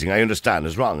generalising, I understand,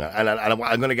 is wrong, and I'm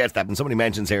going to get to that. And somebody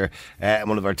mentions here in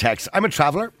one of our texts, I'm a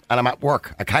traveller and I'm at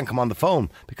work. I can't come on the phone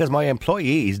because my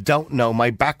employees don't know my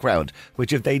background.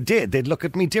 Which if they did, they'd look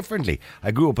at me differently.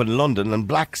 I grew up in London, and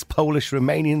blacks, Polish,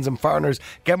 Romanians, and foreigners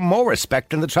get more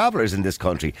respect than the travellers in this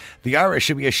country. The Irish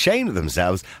should be ashamed of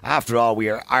themselves. After all, we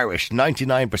are Irish.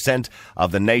 99%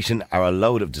 of the nation are a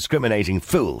load of discriminating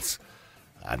fools.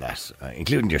 And that,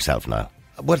 including yourself now.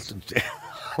 What?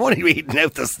 I'm only reading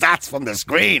out the stats from the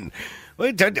screen.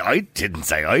 I didn't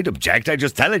say I'd object. I'm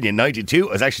just telling you,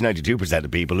 92%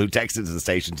 of people who texted the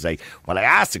station today, when I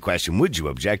asked the question, would you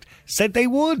object, said they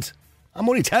would. I'm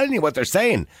only telling you what they're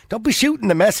saying. Don't be shooting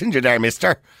the messenger there,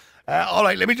 mister. All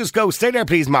right, let me just go. Stay there,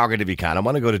 please, Margaret, if you can. I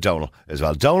want to go to Donal as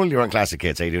well. Donal, you're on Classic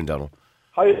Hits. How you doing, Donal?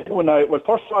 Hi, well,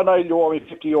 first of all, you owe me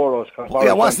 €50.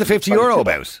 Yeah, what's the €50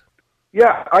 about?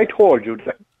 Yeah, I told you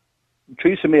that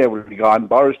Theresa May will be gone,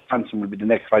 Boris Johnson will be the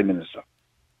next Prime Minister.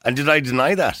 And did I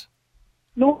deny that?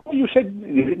 No, you said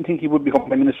you didn't think he would become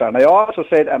Prime Minister. And I also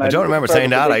said... And I don't remember saying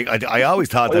that. I always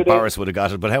thought that Boris would have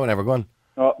got it, but how never gone?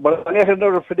 But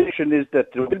another prediction is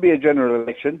that there will be a general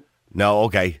election. No,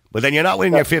 okay. But then you're not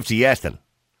winning your 50 yet then.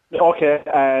 Okay,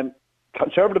 and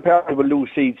Conservative Party will lose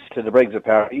seats to the Brexit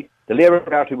Party. The Labour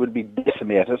Party will be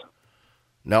decimated.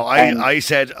 No, I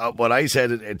said, what I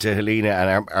said to Helena,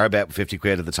 and our bet 50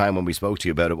 quid at the time when we spoke to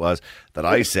you about it was that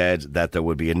I said that there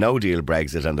would be a no-deal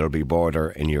Brexit and there would be border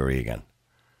in Uri again.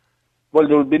 Well,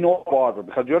 there will be no border,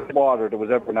 because the only border there was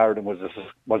ever in Ireland was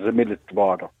a military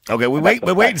border. Okay, we'll wait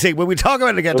and see. When we talk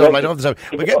about it again, Donald, I don't have the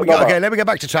time. Okay, let me get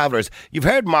back to travellers. You've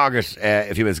heard Margaret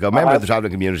a few minutes ago, member of the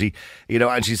travelling community,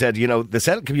 and she said, the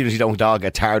settled community don't all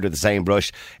get tarred with the same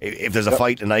brush if there's a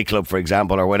fight in a nightclub, for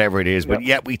example, or whatever it is, but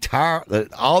yet we tar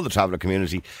all the traveller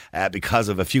community because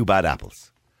of a few bad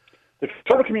apples. The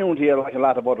traveller community are like a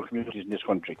lot of other communities in this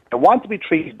country. They want to be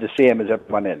treated the same as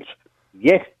everyone else,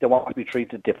 yet they want to be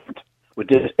treated different. With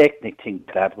this ethnic thing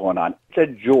that have going on. It's a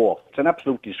joke. It's an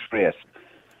absolute disgrace.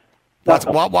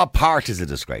 What part is a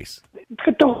disgrace?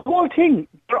 The whole thing.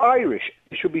 They're Irish.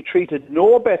 They should be treated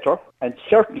no better and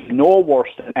certainly no worse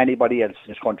than anybody else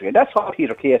in this country. And that's what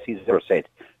Peter Casey has ever said.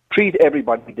 Treat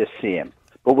everybody the same.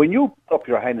 But when you put up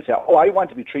your hand and say, I want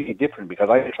to be treated different because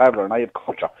I'm a traveller and I have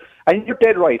culture, and you're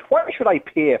dead right, why should I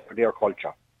pay for their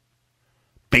culture?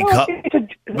 Because,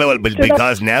 No,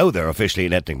 because now they're officially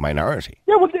an ethnic minority.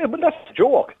 Yeah, but that's a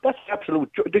joke. That's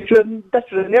absolute joke. That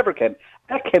never came.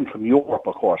 That came from Europe,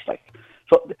 of course. Like,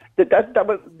 so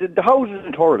the houses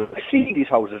in Torres, I see these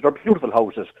houses. They're beautiful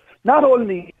houses. Not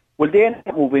only will they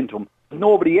not move into them, but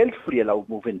nobody else will be allowed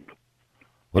to move into them.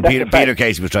 Well, Peter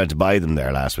Casey was trying to buy them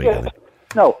there last week. Yeah.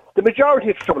 No, the majority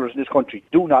of travellers in this country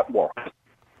do not work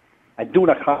and do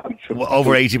not contribute. Well,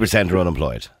 over 80% are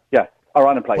unemployed. Yeah, are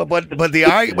unemployed. But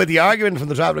the argument from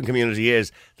the travelling community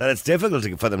is that it's difficult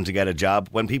for them to get a job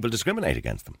when people discriminate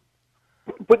against them.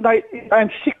 But I'm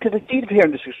sick to the teeth of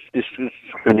hearing this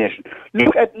discrimination.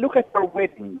 Look at their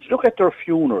weddings. Look at their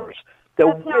funerals. The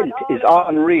wealth is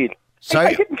unreal. Sorry?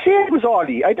 I didn't say it was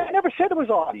Ollie. I never said it was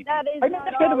Ollie. I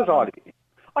never said it was all. Ollie.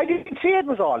 I didn't say it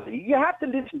was Ollie. You have to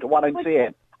listen to what I'm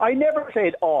saying. I never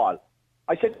said all.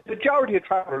 I said the majority of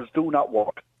travellers do not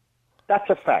work. That's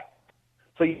a fact.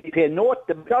 So you pay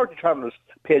the majority of travellers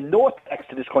pay no tax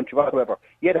to this country whatsoever.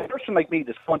 Yet a person like me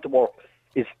that's going to work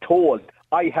is told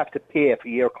I have to pay for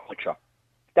your culture.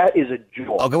 That is a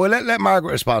joke. Okay, well, let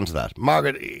Margaret respond to that.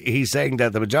 Margaret, he's saying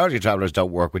that the majority of travellers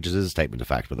don't work, which is a statement of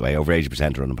fact, by the way. Over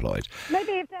 80% are unemployed.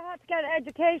 Maybe if they had to get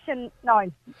education, no.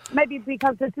 Maybe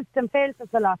because the system fails us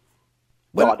a lot.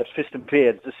 Well, the system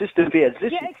fails. The system fails.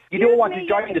 Listen, you don't want to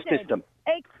join the system.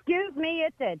 Excuse me,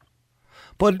 it did.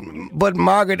 But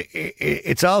Margaret,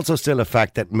 it's also still a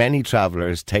fact that many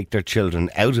travellers take their children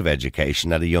out of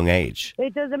education at a young age.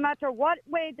 It doesn't matter what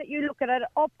way that you look at it,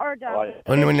 up or down.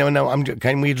 Oh, no.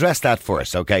 Can we address that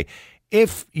first, okay?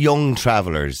 If young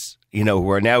travellers, who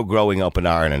are now growing up in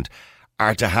Ireland,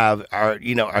 are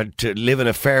to live in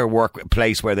a fair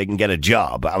workplace where they can get a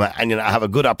job and have a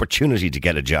good opportunity to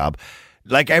get a job,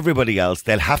 like everybody else,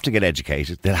 they'll have to get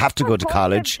educated. They'll have to go to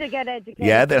college.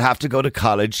 Yeah, they'll have to go to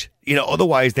college.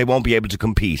 Otherwise they won't be able to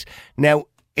compete. Now,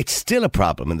 it's still a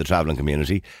problem in the travelling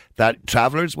community that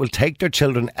travellers will take their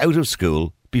children out of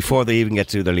school before they even get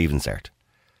to do their leaving cert.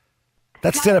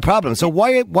 That's still a problem. So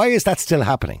why is that still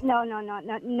happening? No,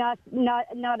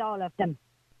 not all of them.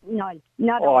 No,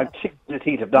 not all. I'm sick to the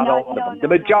teeth of not all of them. The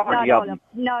majority of them.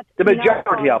 The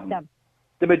majority of them.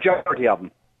 The majority of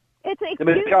them. The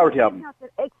majority of them.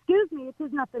 Excuse me, it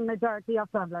is not the majority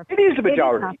of travellers. It is the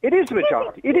majority. It is the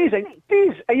majority. It is. And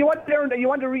you want to learn, and you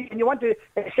want to read, and you want to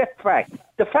accept facts.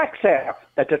 The facts are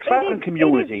that the travelling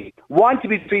community want to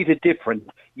be treated different,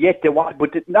 yet they want,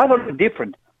 but not only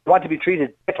different, they want to be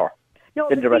treated better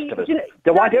than the rest of us. They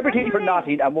want everything for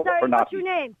nothing and work for nothing. What's your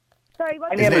name? Sorry,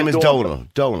 His name is Donal.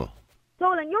 Dolan,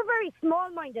 you're very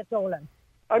small-minded, Dolan.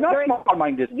 I'm not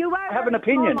small-minded. I have an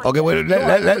opinion. Okay, well,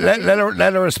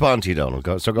 let her respond to you, Donal.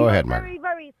 Go ahead, Mark. Very,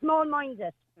 very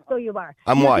small-minded, so you are.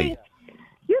 And why? He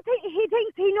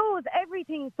thinks he knows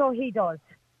everything, so he does.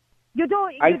 You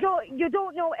don't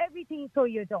know everything, so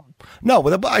you don't. No,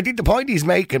 but I think the point he's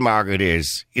making, Margaret,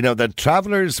 is that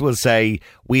travellers will say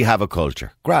we have a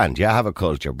culture. Grand, you have a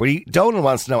culture, but Donal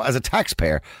wants to know, as a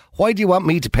taxpayer, why do you want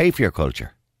me to pay for your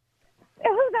culture?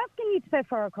 Who's asking you to pay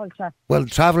for our culture? Well,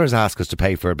 travellers ask us to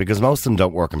pay for it because most of them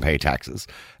don't work and pay taxes.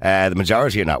 The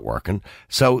majority are not working.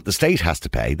 So the state has to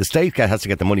pay. The state has to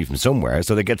get the money from somewhere,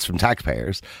 so it gets from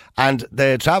taxpayers. And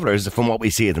the travellers, from what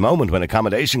we see at the moment, when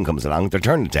accommodation comes along, they're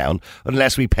turning it down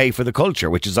unless we pay for the culture,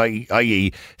 which is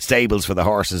i.e. stables for the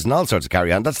horses and all sorts of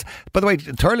carry on. That's, by the way,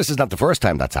 Thurles is not the first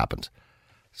time that's happened.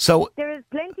 So there is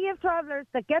plenty of travellers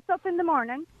that gets up in the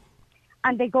morning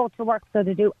and they go to work, so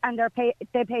they do, and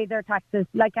they pay their taxes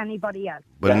like anybody else.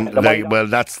 Well,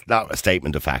 that's not a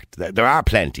statement of fact. There are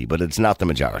plenty, but it's not the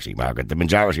majority, Margaret. The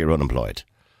majority are unemployed.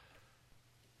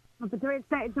 But there is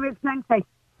plenty. There's plenty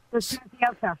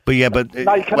out there.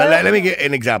 But let me give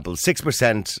an example.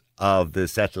 6% of the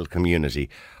settled community,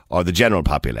 or the general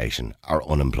population, are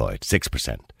unemployed.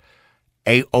 6%.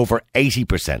 Over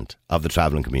 80% of the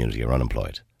travelling community are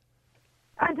unemployed.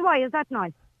 And why is that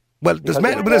nice? Well,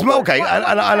 okay,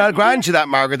 and I'll grant you that,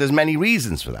 Margaret. There's many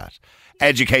reasons for that.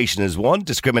 Education is one,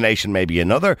 discrimination may be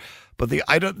another, but the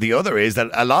other is that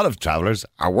a lot of travellers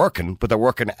are working, but they're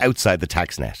working outside the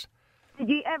tax net. Did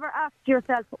you ever ask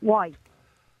yourself why?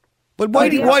 But why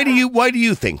do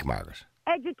you think, Margaret?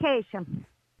 Education.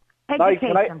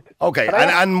 Okay,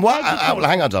 and what?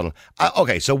 Hang on, Donald.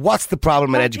 Okay, so what's the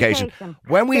problem in education?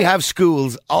 When we have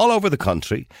schools all over the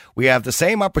country, we have the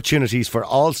same opportunities for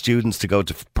all students to go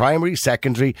to primary,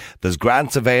 secondary. There's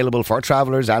grants available for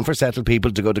travellers and for settled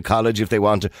people to go to college if they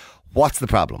want to. What's the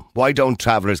problem? Why don't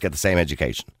travellers get the same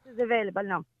education? It's available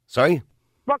now. Sorry?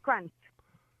 What grants?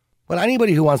 Well,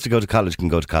 anybody who wants to go to college can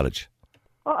go to college.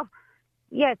 Oh,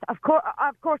 Yes, of course.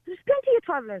 There's plenty of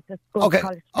travellers that go to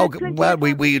college. Okay. Well,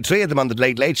 we treated them on the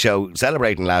Late Late Show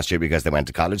celebrating last year because they went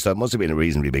to college, so it must have been a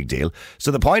reasonably big deal.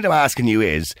 So the point I'm asking you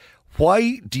is,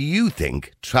 why do you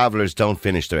think travellers don't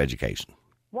finish their education?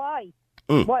 Why?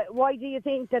 Why do you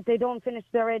think that they don't finish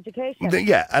their education?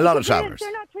 Yeah, a lot of travellers.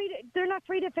 They're not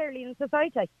treated fairly in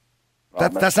society.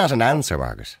 That's not an answer,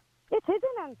 Margaret. It is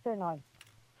an answer now.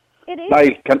 It is.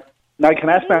 Now, can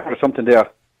I ask Margaret something there?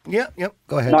 Yeah,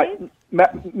 go ahead.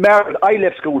 Margaret, I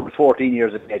left school at 14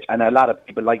 years of age, and a lot of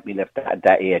people like me left at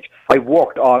that age. I've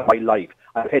worked all my life.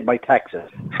 I've paid my taxes.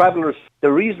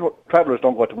 The reason travellers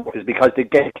don't go to work is because they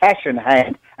get cash in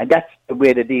hand, and that's the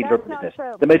way they deal their business.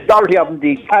 True. The majority of them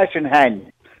need cash in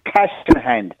hand. Cash in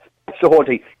hand. That's the whole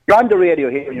thing. You're on the radio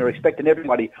here and you're expecting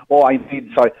everybody, I'm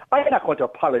feeling sorry. I'm not going to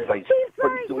apologise.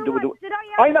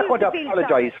 I'm not going to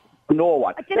apologise for no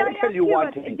one. Let me tell you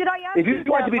one thing. If you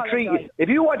want to be treated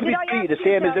the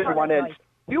same as everyone else,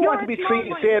 you want to be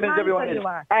treated the same as everyone else,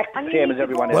 act the same as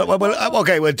everyone else.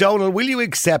 Well, Donald, will you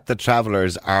accept that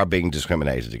travellers are being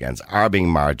discriminated against, are being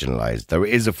marginalised? There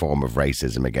is a form of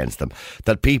racism against them,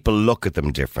 that people look at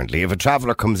them differently. If a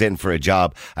traveller comes in for a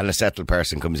job and a settled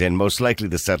person comes in, most likely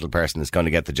the settled person is going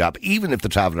to get the job, even if the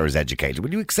traveller is educated.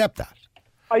 Will you accept that?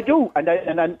 I do, and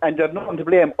they're nothing to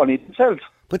blame, only themselves.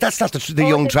 But that's not the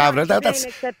young traveller.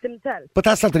 But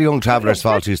that's not the young traveller's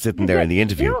fault who's sitting there in the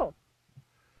interview.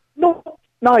 No.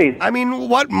 Nice. I mean,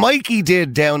 what Mikey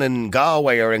did down in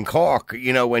Galway or in Cork,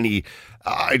 when he,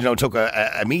 took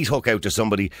a meat hook out to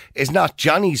somebody, is not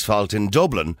Johnny's fault in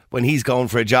Dublin when he's going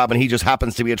for a job and he just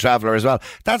happens to be a traveller as well.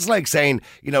 That's like saying,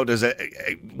 there's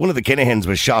one of the Kinahans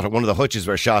was shot or one of the Hutches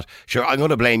were shot. Sure, I'm going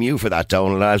to blame you for that,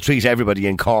 Donald, and I'll treat everybody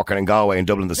in Cork and in Galway and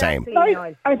Dublin the same.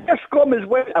 Nice. And they're scum as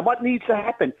well. And what needs to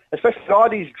happen, especially all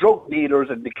these drug dealers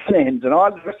and the Kinahans and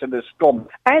all the rest of the scum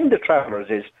and the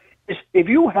travellers is if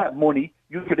you have money,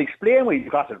 you should explain where you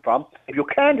got it from. If you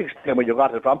can't explain where you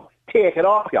got it from, take it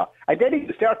off you. And then if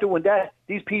you start doing that,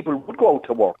 these people would go out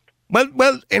to work.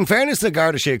 Well, in fairness to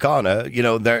Garda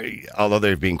Síochána, although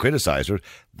they're being criticised,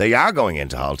 they are going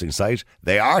into halting site.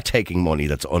 They are taking money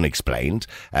that's unexplained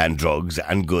and drugs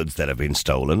and goods that have been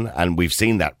stolen. And we've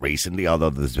seen that recently, although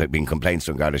there's been complaints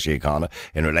from Garda Síochána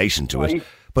in relation to it.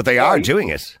 But they are doing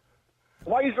it.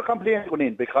 Why is there complaints going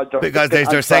in? Because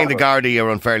they're saying the Gardaí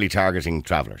are unfairly targeting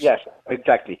travellers. Yes,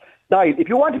 exactly. Now, if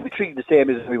you want to be treated the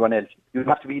same as everyone else, you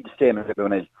have to be the same as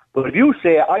everyone else. But if you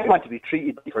say, I want to be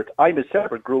treated different, I'm a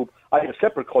separate group, I have a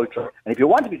separate culture, and if you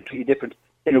want to be treated different,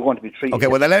 then you're going to be treated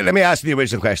different. Okay, well, let me ask you the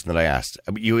original question that I asked.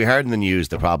 You heard in the news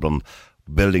the problem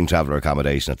building traveller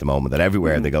accommodation at the moment, that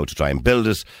everywhere they go to try and build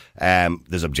it,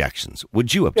 there's objections.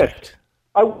 Would you object? Yes,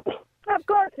 I would. Of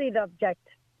course we'd object.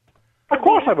 Of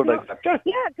course I would object.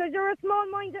 Yeah, because you're a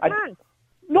small-minded man.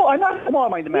 No, I'm not a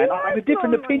small-minded man. I have a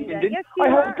different opinion. Yes, I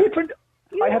have a different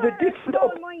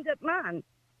small-minded man.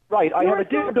 Right, I have a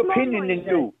different opinion than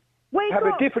you. I have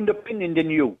a different opinion than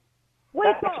you.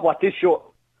 That's what this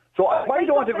show. So if I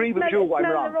don't agree with you, I'm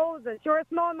wrong. Roses. You're a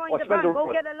small-minded man.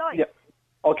 Go get a life. Yeah.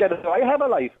 Okay, I have a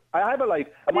life.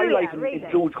 And my life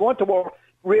includes going to work,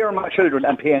 rearing my children,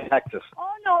 and paying taxes.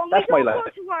 Oh no, that's my life.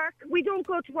 We don't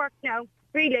go to work now.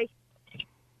 Really?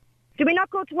 Do we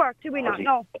not go to work? Do we not?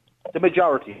 No. The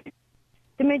majority.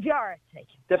 The majority.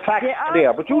 The facts are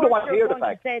there, but you don't want to hear the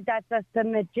facts. Say that's the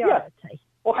majority. Yeah.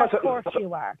 Of course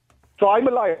you are. So I'm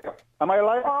a liar. Am I a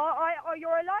liar? Oh,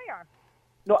 you're a liar.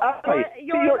 No,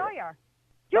 you're a liar.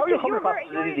 You're coming across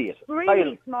as an idiot.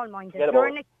 Really small-minded. You're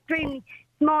an extremely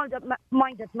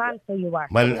small-minded man, so you are.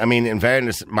 Well, I mean, in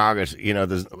fairness, Margaret,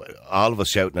 there's all of us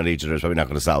shouting at each other is probably not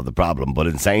going to solve the problem, but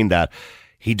in saying that,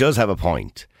 he does have a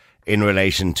point in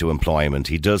relation to employment.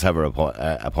 He does have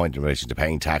a point in relation to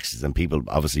paying taxes, and people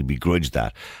obviously begrudge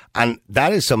that. And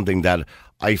that is something that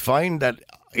I find that,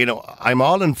 I'm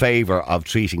all in favour of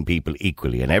treating people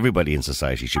equally, and everybody in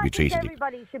society should be treated equally.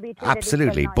 Everybody should be treated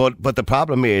absolutely. equally. But the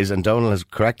problem is, and Donald has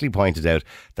correctly pointed out,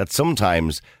 that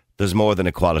sometimes there's more than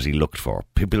equality looked for.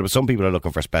 Some people are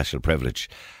looking for special privilege.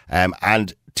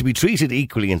 And to be treated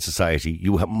equally in society,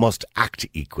 you must act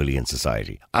equally in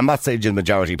society. I'm not saying the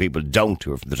majority of people don't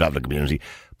who are from the traveller community,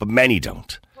 but many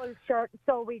don't. Well, sure,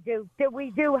 so we do. We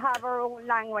do have our own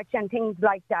language and things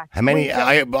like that. How many?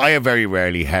 I have very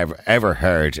rarely ever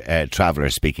heard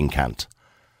travellers speaking cant.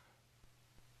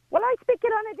 Well, I speak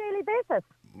it on a daily basis.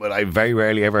 Well, I very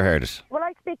rarely ever heard it. Well,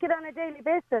 I speak it on a daily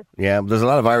basis. Yeah, there's a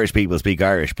lot of Irish people speak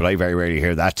Irish, but I very rarely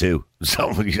hear that too.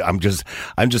 So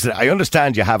I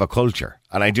understand you have a culture,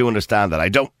 and I do understand that. I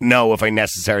don't know if I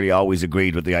necessarily always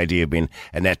agreed with the idea of being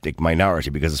an ethnic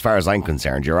minority, because as far as I'm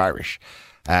concerned, you're Irish.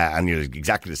 And you're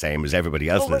exactly the same as everybody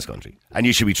else in this country. And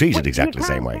you should be treated exactly the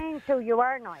same way. You can't name who you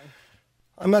are now.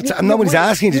 Nobody's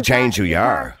asking you to change who you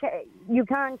are. You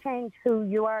can't change who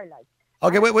you are, like.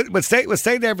 Okay, we'll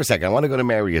stay there for a second. I want to go to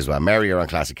Mary as well. Mary, you're on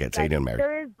Classic Kids. How you doing, Mary?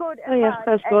 There is good and bad.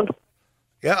 That's good.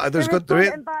 Yeah, there's good. There is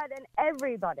good and bad in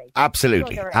everybody.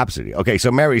 Absolutely, absolutely. Okay,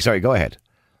 so Mary, sorry, go ahead.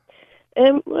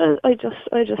 Well, I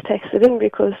just texted in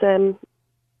because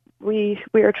we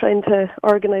are trying to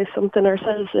organise something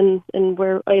ourselves in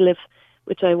where I live,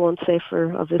 which I won't say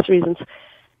for obvious reasons.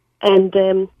 And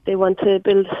they want to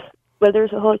build. Well,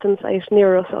 there's a halting site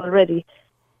near us already,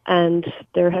 and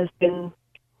there has been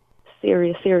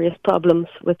serious problems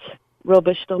with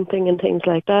rubbish dumping and things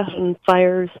like that, and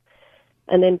fires,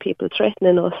 and then people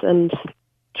threatening us and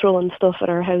throwing stuff at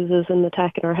our houses and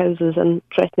attacking our houses and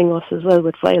threatening us as well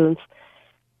with violence.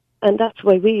 And that's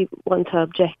why we want to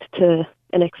object to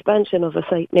an expansion of a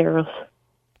site near us.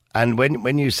 And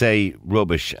when you say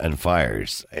rubbish and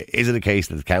fires, is it a case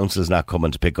that the council is not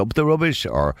coming to pick up the rubbish,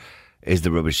 or is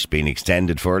the rubbish being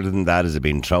extended further than that? Is it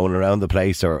being thrown around the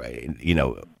place, or, you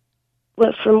know?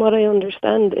 Well, from what I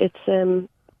understand, it's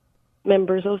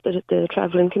members of the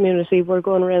travelling community were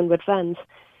going around with vans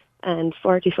and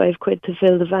 45 quid to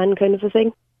fill the van, kind of a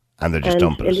thing. And they're just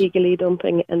dumping it. Illegally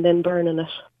dumping and then burning it.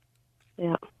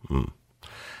 Yeah.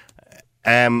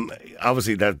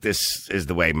 Obviously, that this is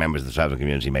the way members of the travelling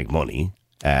community make money,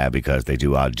 because they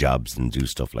do odd jobs and do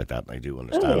stuff like that. And I do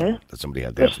understand that somebody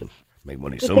out there to make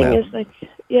money somehow. The thing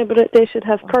is, but they should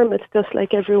have permits just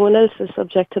like everyone else is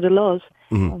subject to the laws.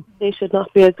 Mm-hmm. They should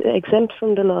not be exempt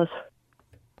from the laws.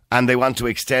 And they want to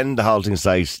extend the halting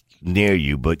site near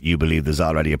you, but you believe there's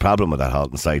already a problem with that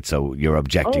halting site, so you're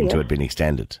objecting to it being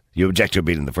extended. You object to it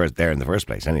being in the first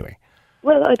place, anyway.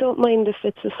 Well, I don't mind if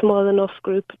it's a small enough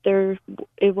group.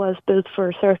 It was built for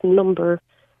a certain number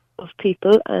of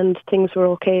people, and things were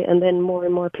okay, and then more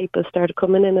and more people started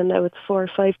coming in, and now it's 4 or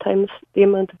 5 times the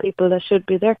amount of people that should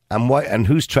be there. And why? And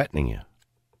who's threatening you?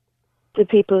 The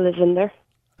people living there.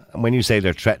 And when you say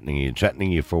they're threatening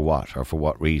you for what, or for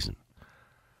what reason?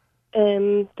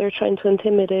 They're trying to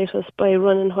intimidate us by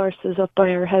running horses up by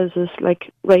our houses,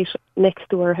 like right next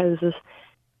to our houses.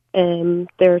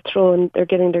 They're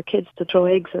getting their kids to throw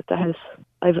eggs at the house.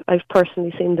 I've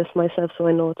personally seen this myself, so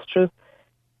I know it's true.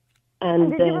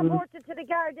 And did you report it to the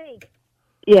Gardaí?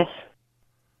 Yes.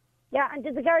 Yeah, and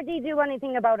did the Gardaí do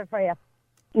anything about it for you?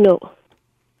 No.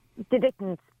 They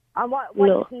didn't. And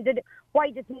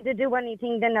why didn't they do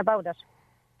anything then about it?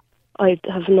 I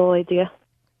have no idea.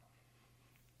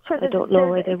 I don't know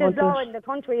why they want to. There's law in the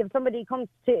country. If somebody comes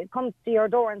to your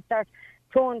door and starts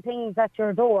throwing things at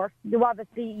your door, you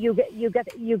obviously you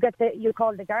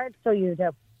call the guards, so you do.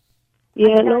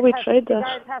 Yeah, no, we tried that. The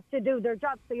guards have to do their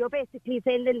job, so you're basically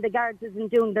saying then the guards isn't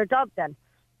doing their job then.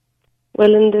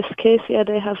 Well, in this case, yeah,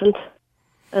 they haven't.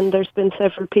 And there's been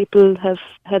several people have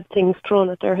had things thrown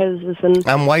at their houses.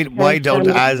 And why don't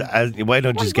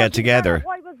you just get together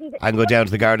and go down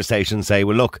to the Garda station and say,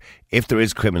 well, look, if there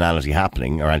is criminality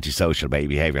happening or antisocial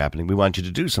behaviour happening, we want you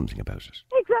to do something about it.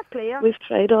 Exactly, yeah. We've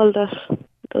tried all that.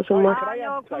 Doesn't work.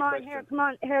 Come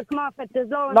on, there's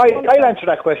no... No, I'll answer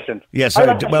that question. Yes,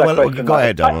 yeah, go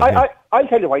ahead, Donald. I'll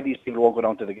tell you why these people won't go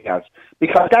down to the guards.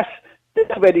 Because that's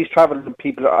where these travelling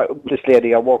people, this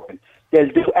lady are working. They'll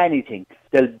do anything.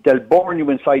 They'll burn you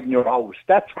inside in your house.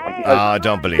 That's why. I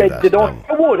don't believe that. They don't.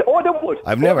 They would.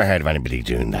 I've never heard of anybody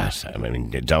doing that. I mean,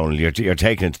 Donald, you're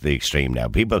taking it to the extreme now.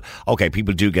 People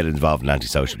do get involved in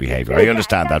antisocial behaviour. I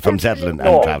understand that from settling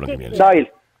and travelling communities. Niall,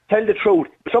 tell the truth.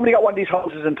 If somebody got one of these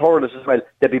houses in Thurles as well,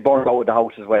 they'd be burned out of the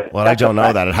house as well. Well, I don't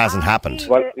know that. It hasn't happened.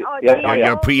 Well,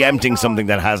 you're preempting something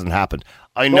that hasn't happened.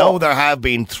 I know there have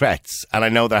been threats, and I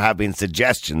know there have been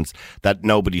suggestions that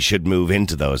nobody should move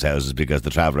into those houses because the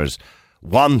travellers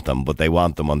want them, but they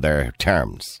want them on their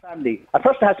terms. Family. A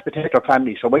person has to protect their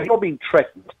family, so when you're being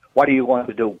threatened, what are you going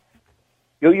to do?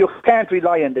 You can't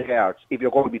rely on the guards if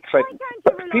you're going to be threatened.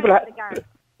 Why can't you rely on the guards?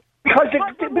 Because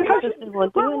they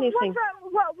won't do anything.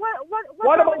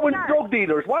 What about when drug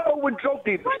dealers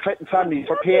threaten families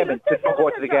for payment to go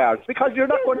to the guards? Because you're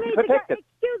not going to be protected.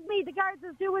 Excuse me, the guards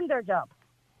are doing their job.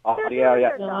 Oh,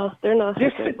 yeah. No, they're not.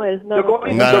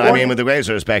 I mean, with the greatest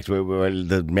respect,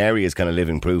 the Mary is kind of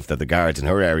living proof that the guards in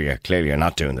her area clearly are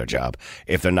not doing their job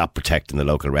if they're not protecting the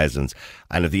local residents.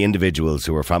 And if the individuals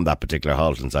who are from that particular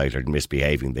halting site are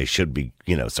misbehaving, they should be,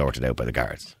 sorted out by the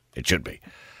guards. It should be.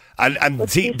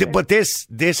 But this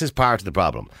is part of the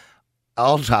problem.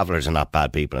 All travellers are not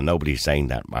bad people, and nobody's saying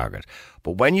that, Margaret.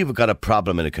 But when you've got a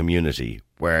problem in a community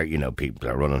where, people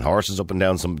are running horses up and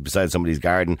down beside somebody's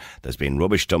garden, there's been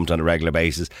rubbish dumped on a regular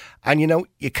basis, and,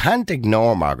 you can't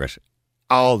ignore, Margaret,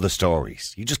 all the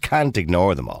stories. You just can't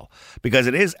ignore them all, because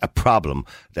it is a problem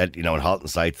that, in Halton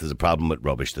sites there's a problem with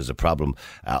rubbish, there's a problem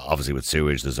obviously with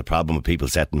sewage, there's a problem with people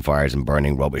setting fires and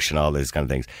burning rubbish and all these kind of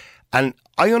things. And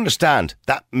I understand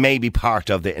that may be part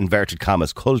of the inverted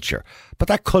commas culture, but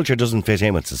that culture doesn't fit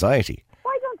in with society.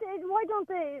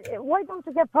 Why don't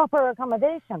they get proper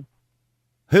accommodation?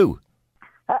 Who?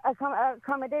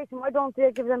 Accommodation. Why don't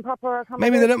they give them proper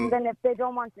accommodation? Maybe they don't. Then if they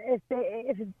don't want, if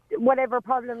whatever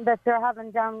problem that they're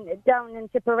having down in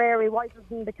Tipperary, why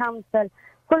doesn't the council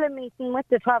pull a meeting with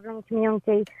the travelling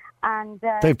community? And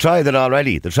they've tried it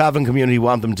already. The travelling community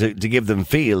want them to give them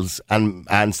fields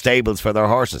and stables for their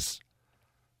horses.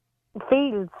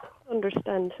 Fields.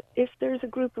 Understand, if there's a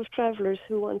group of travellers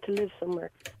who want to live somewhere,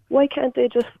 why can't they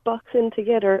just box in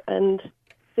together and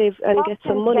save and get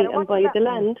some money and buy the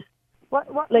land? What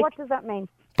does that mean?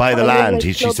 Buy the land.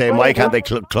 She's saying, why can't they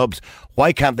clubs?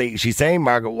 Why can't they? She's saying,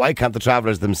 Margaret, why can't the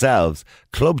travellers themselves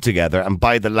club together and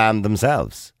buy the land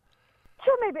themselves?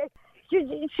 Sure,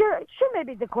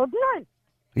 maybe they could now.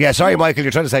 Yeah, sorry, Michael,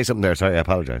 you're trying to say something there. Sorry, I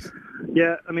apologise.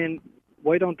 Yeah, I mean,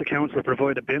 why don't the council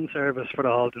provide a bin service for the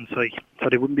Halton site so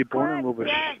they wouldn't be burning rubbish?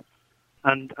 Yeah.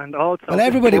 And also... Well,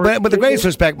 everybody, with the greatest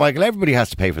respect, Michael, everybody has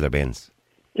to pay for their bins.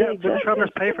 Yeah, but the travellers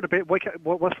pay for the bin.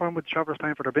 What's wrong with the travellers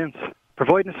paying for their bins?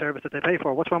 Providing a service that they pay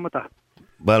for, what's wrong with that?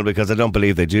 Well, because I don't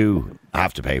believe they do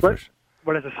have to pay for it.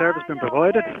 Well, has the service been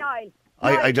provided?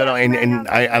 I don't know.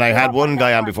 I had one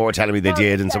guy on before telling me they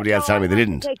did, and somebody else telling me they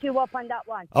didn't. Take you up on that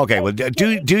one. Okay, well,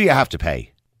 do you have to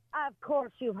pay? Of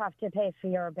course, you have to pay for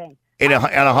your bin. On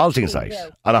a halting site?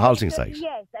 On a halting site?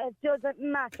 Yes, it doesn't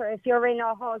matter if you're in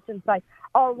a halting site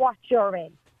or what you're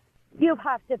in. You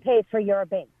have to pay for your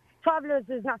bin. Travellers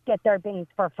does not get their bins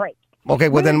for free. Okay,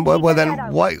 well then,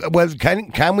 why? Well,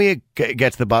 can we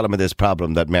get to the bottom of this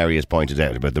problem that Mary has pointed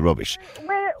out about the rubbish?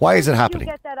 Why is it happening?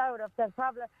 You get that out of the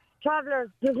problem. Travellers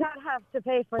do not have to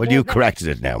pay for. Well, you corrected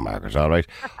it now, Margaret. All right.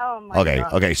 Oh my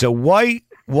God. Okay. So why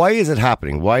is it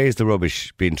happening? Why is the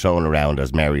rubbish being thrown around,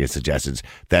 as Mary has suggested?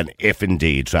 Then, if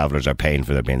indeed travellers are paying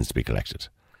for their bins to be collected,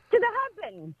 do they have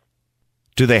bins?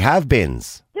 Do they have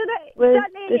bins? Do they? Well,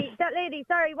 that lady.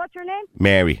 Sorry, what's her name?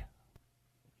 Mary.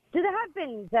 Do they have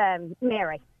bins,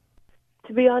 Mary?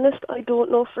 To be honest, I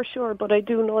don't know for sure, but I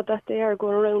do know that they are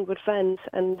going around with vans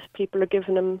and people are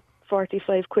giving them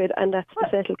 45 quid, and that's the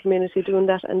settled community doing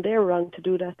that, and they're wrong to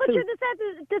do that too. But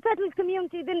the settled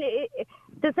community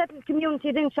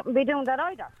shouldn't be doing that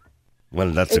either. Well,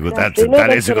 that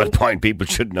is a good point. People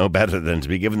should know better than to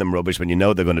be giving them rubbish when you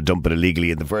know they're going to dump it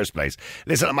illegally in the first place.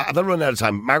 Listen, I'm running out of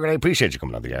time. Margaret, I appreciate you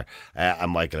coming on the air.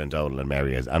 And Michael and Donal and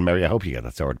Mary. And Mary, I hope you get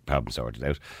that problem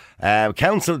sorted out.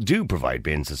 Council do provide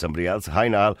bins to somebody else. Hi,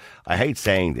 Niall. I hate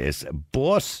saying this,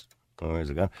 but... Oh,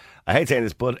 where's it gone? I hate saying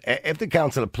this, but if the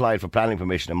council applied for planning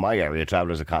permission in my area,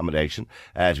 Travellers Accommodation,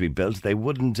 to be built, they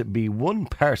wouldn't be one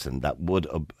person that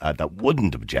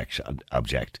wouldn't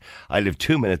object. I live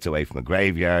 2 minutes away from a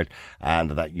graveyard, and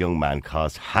that young man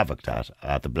caused havoc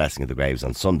at the Blessing of the Graves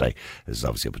on Sunday. This is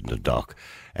obviously up in the dock.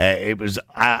 It was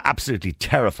absolutely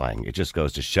terrifying. It just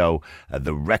goes to show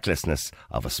the recklessness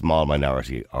of a small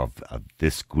minority of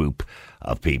this group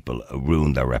of people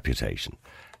ruin their reputation.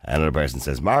 Another person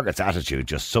says, Margaret's attitude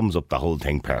just sums up the whole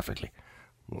thing perfectly.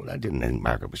 Well, I didn't think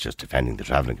Margaret was just defending the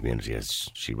travelling community, as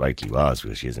she rightly was,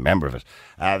 because she is a member of it.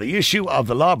 The issue of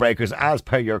the lawbreakers, as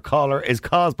per your caller, is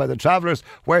caused by the travellers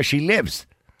where she lives.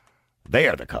 They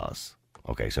are the cause.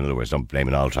 Okay, so in other words, don't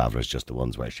blame all travellers, just the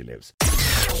ones where she lives.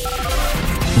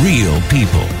 Real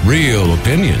people, real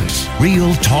opinions,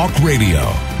 real talk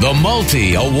radio. The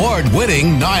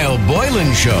multi-award-winning Niall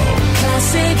Boylan Show.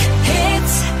 Classic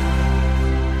hits.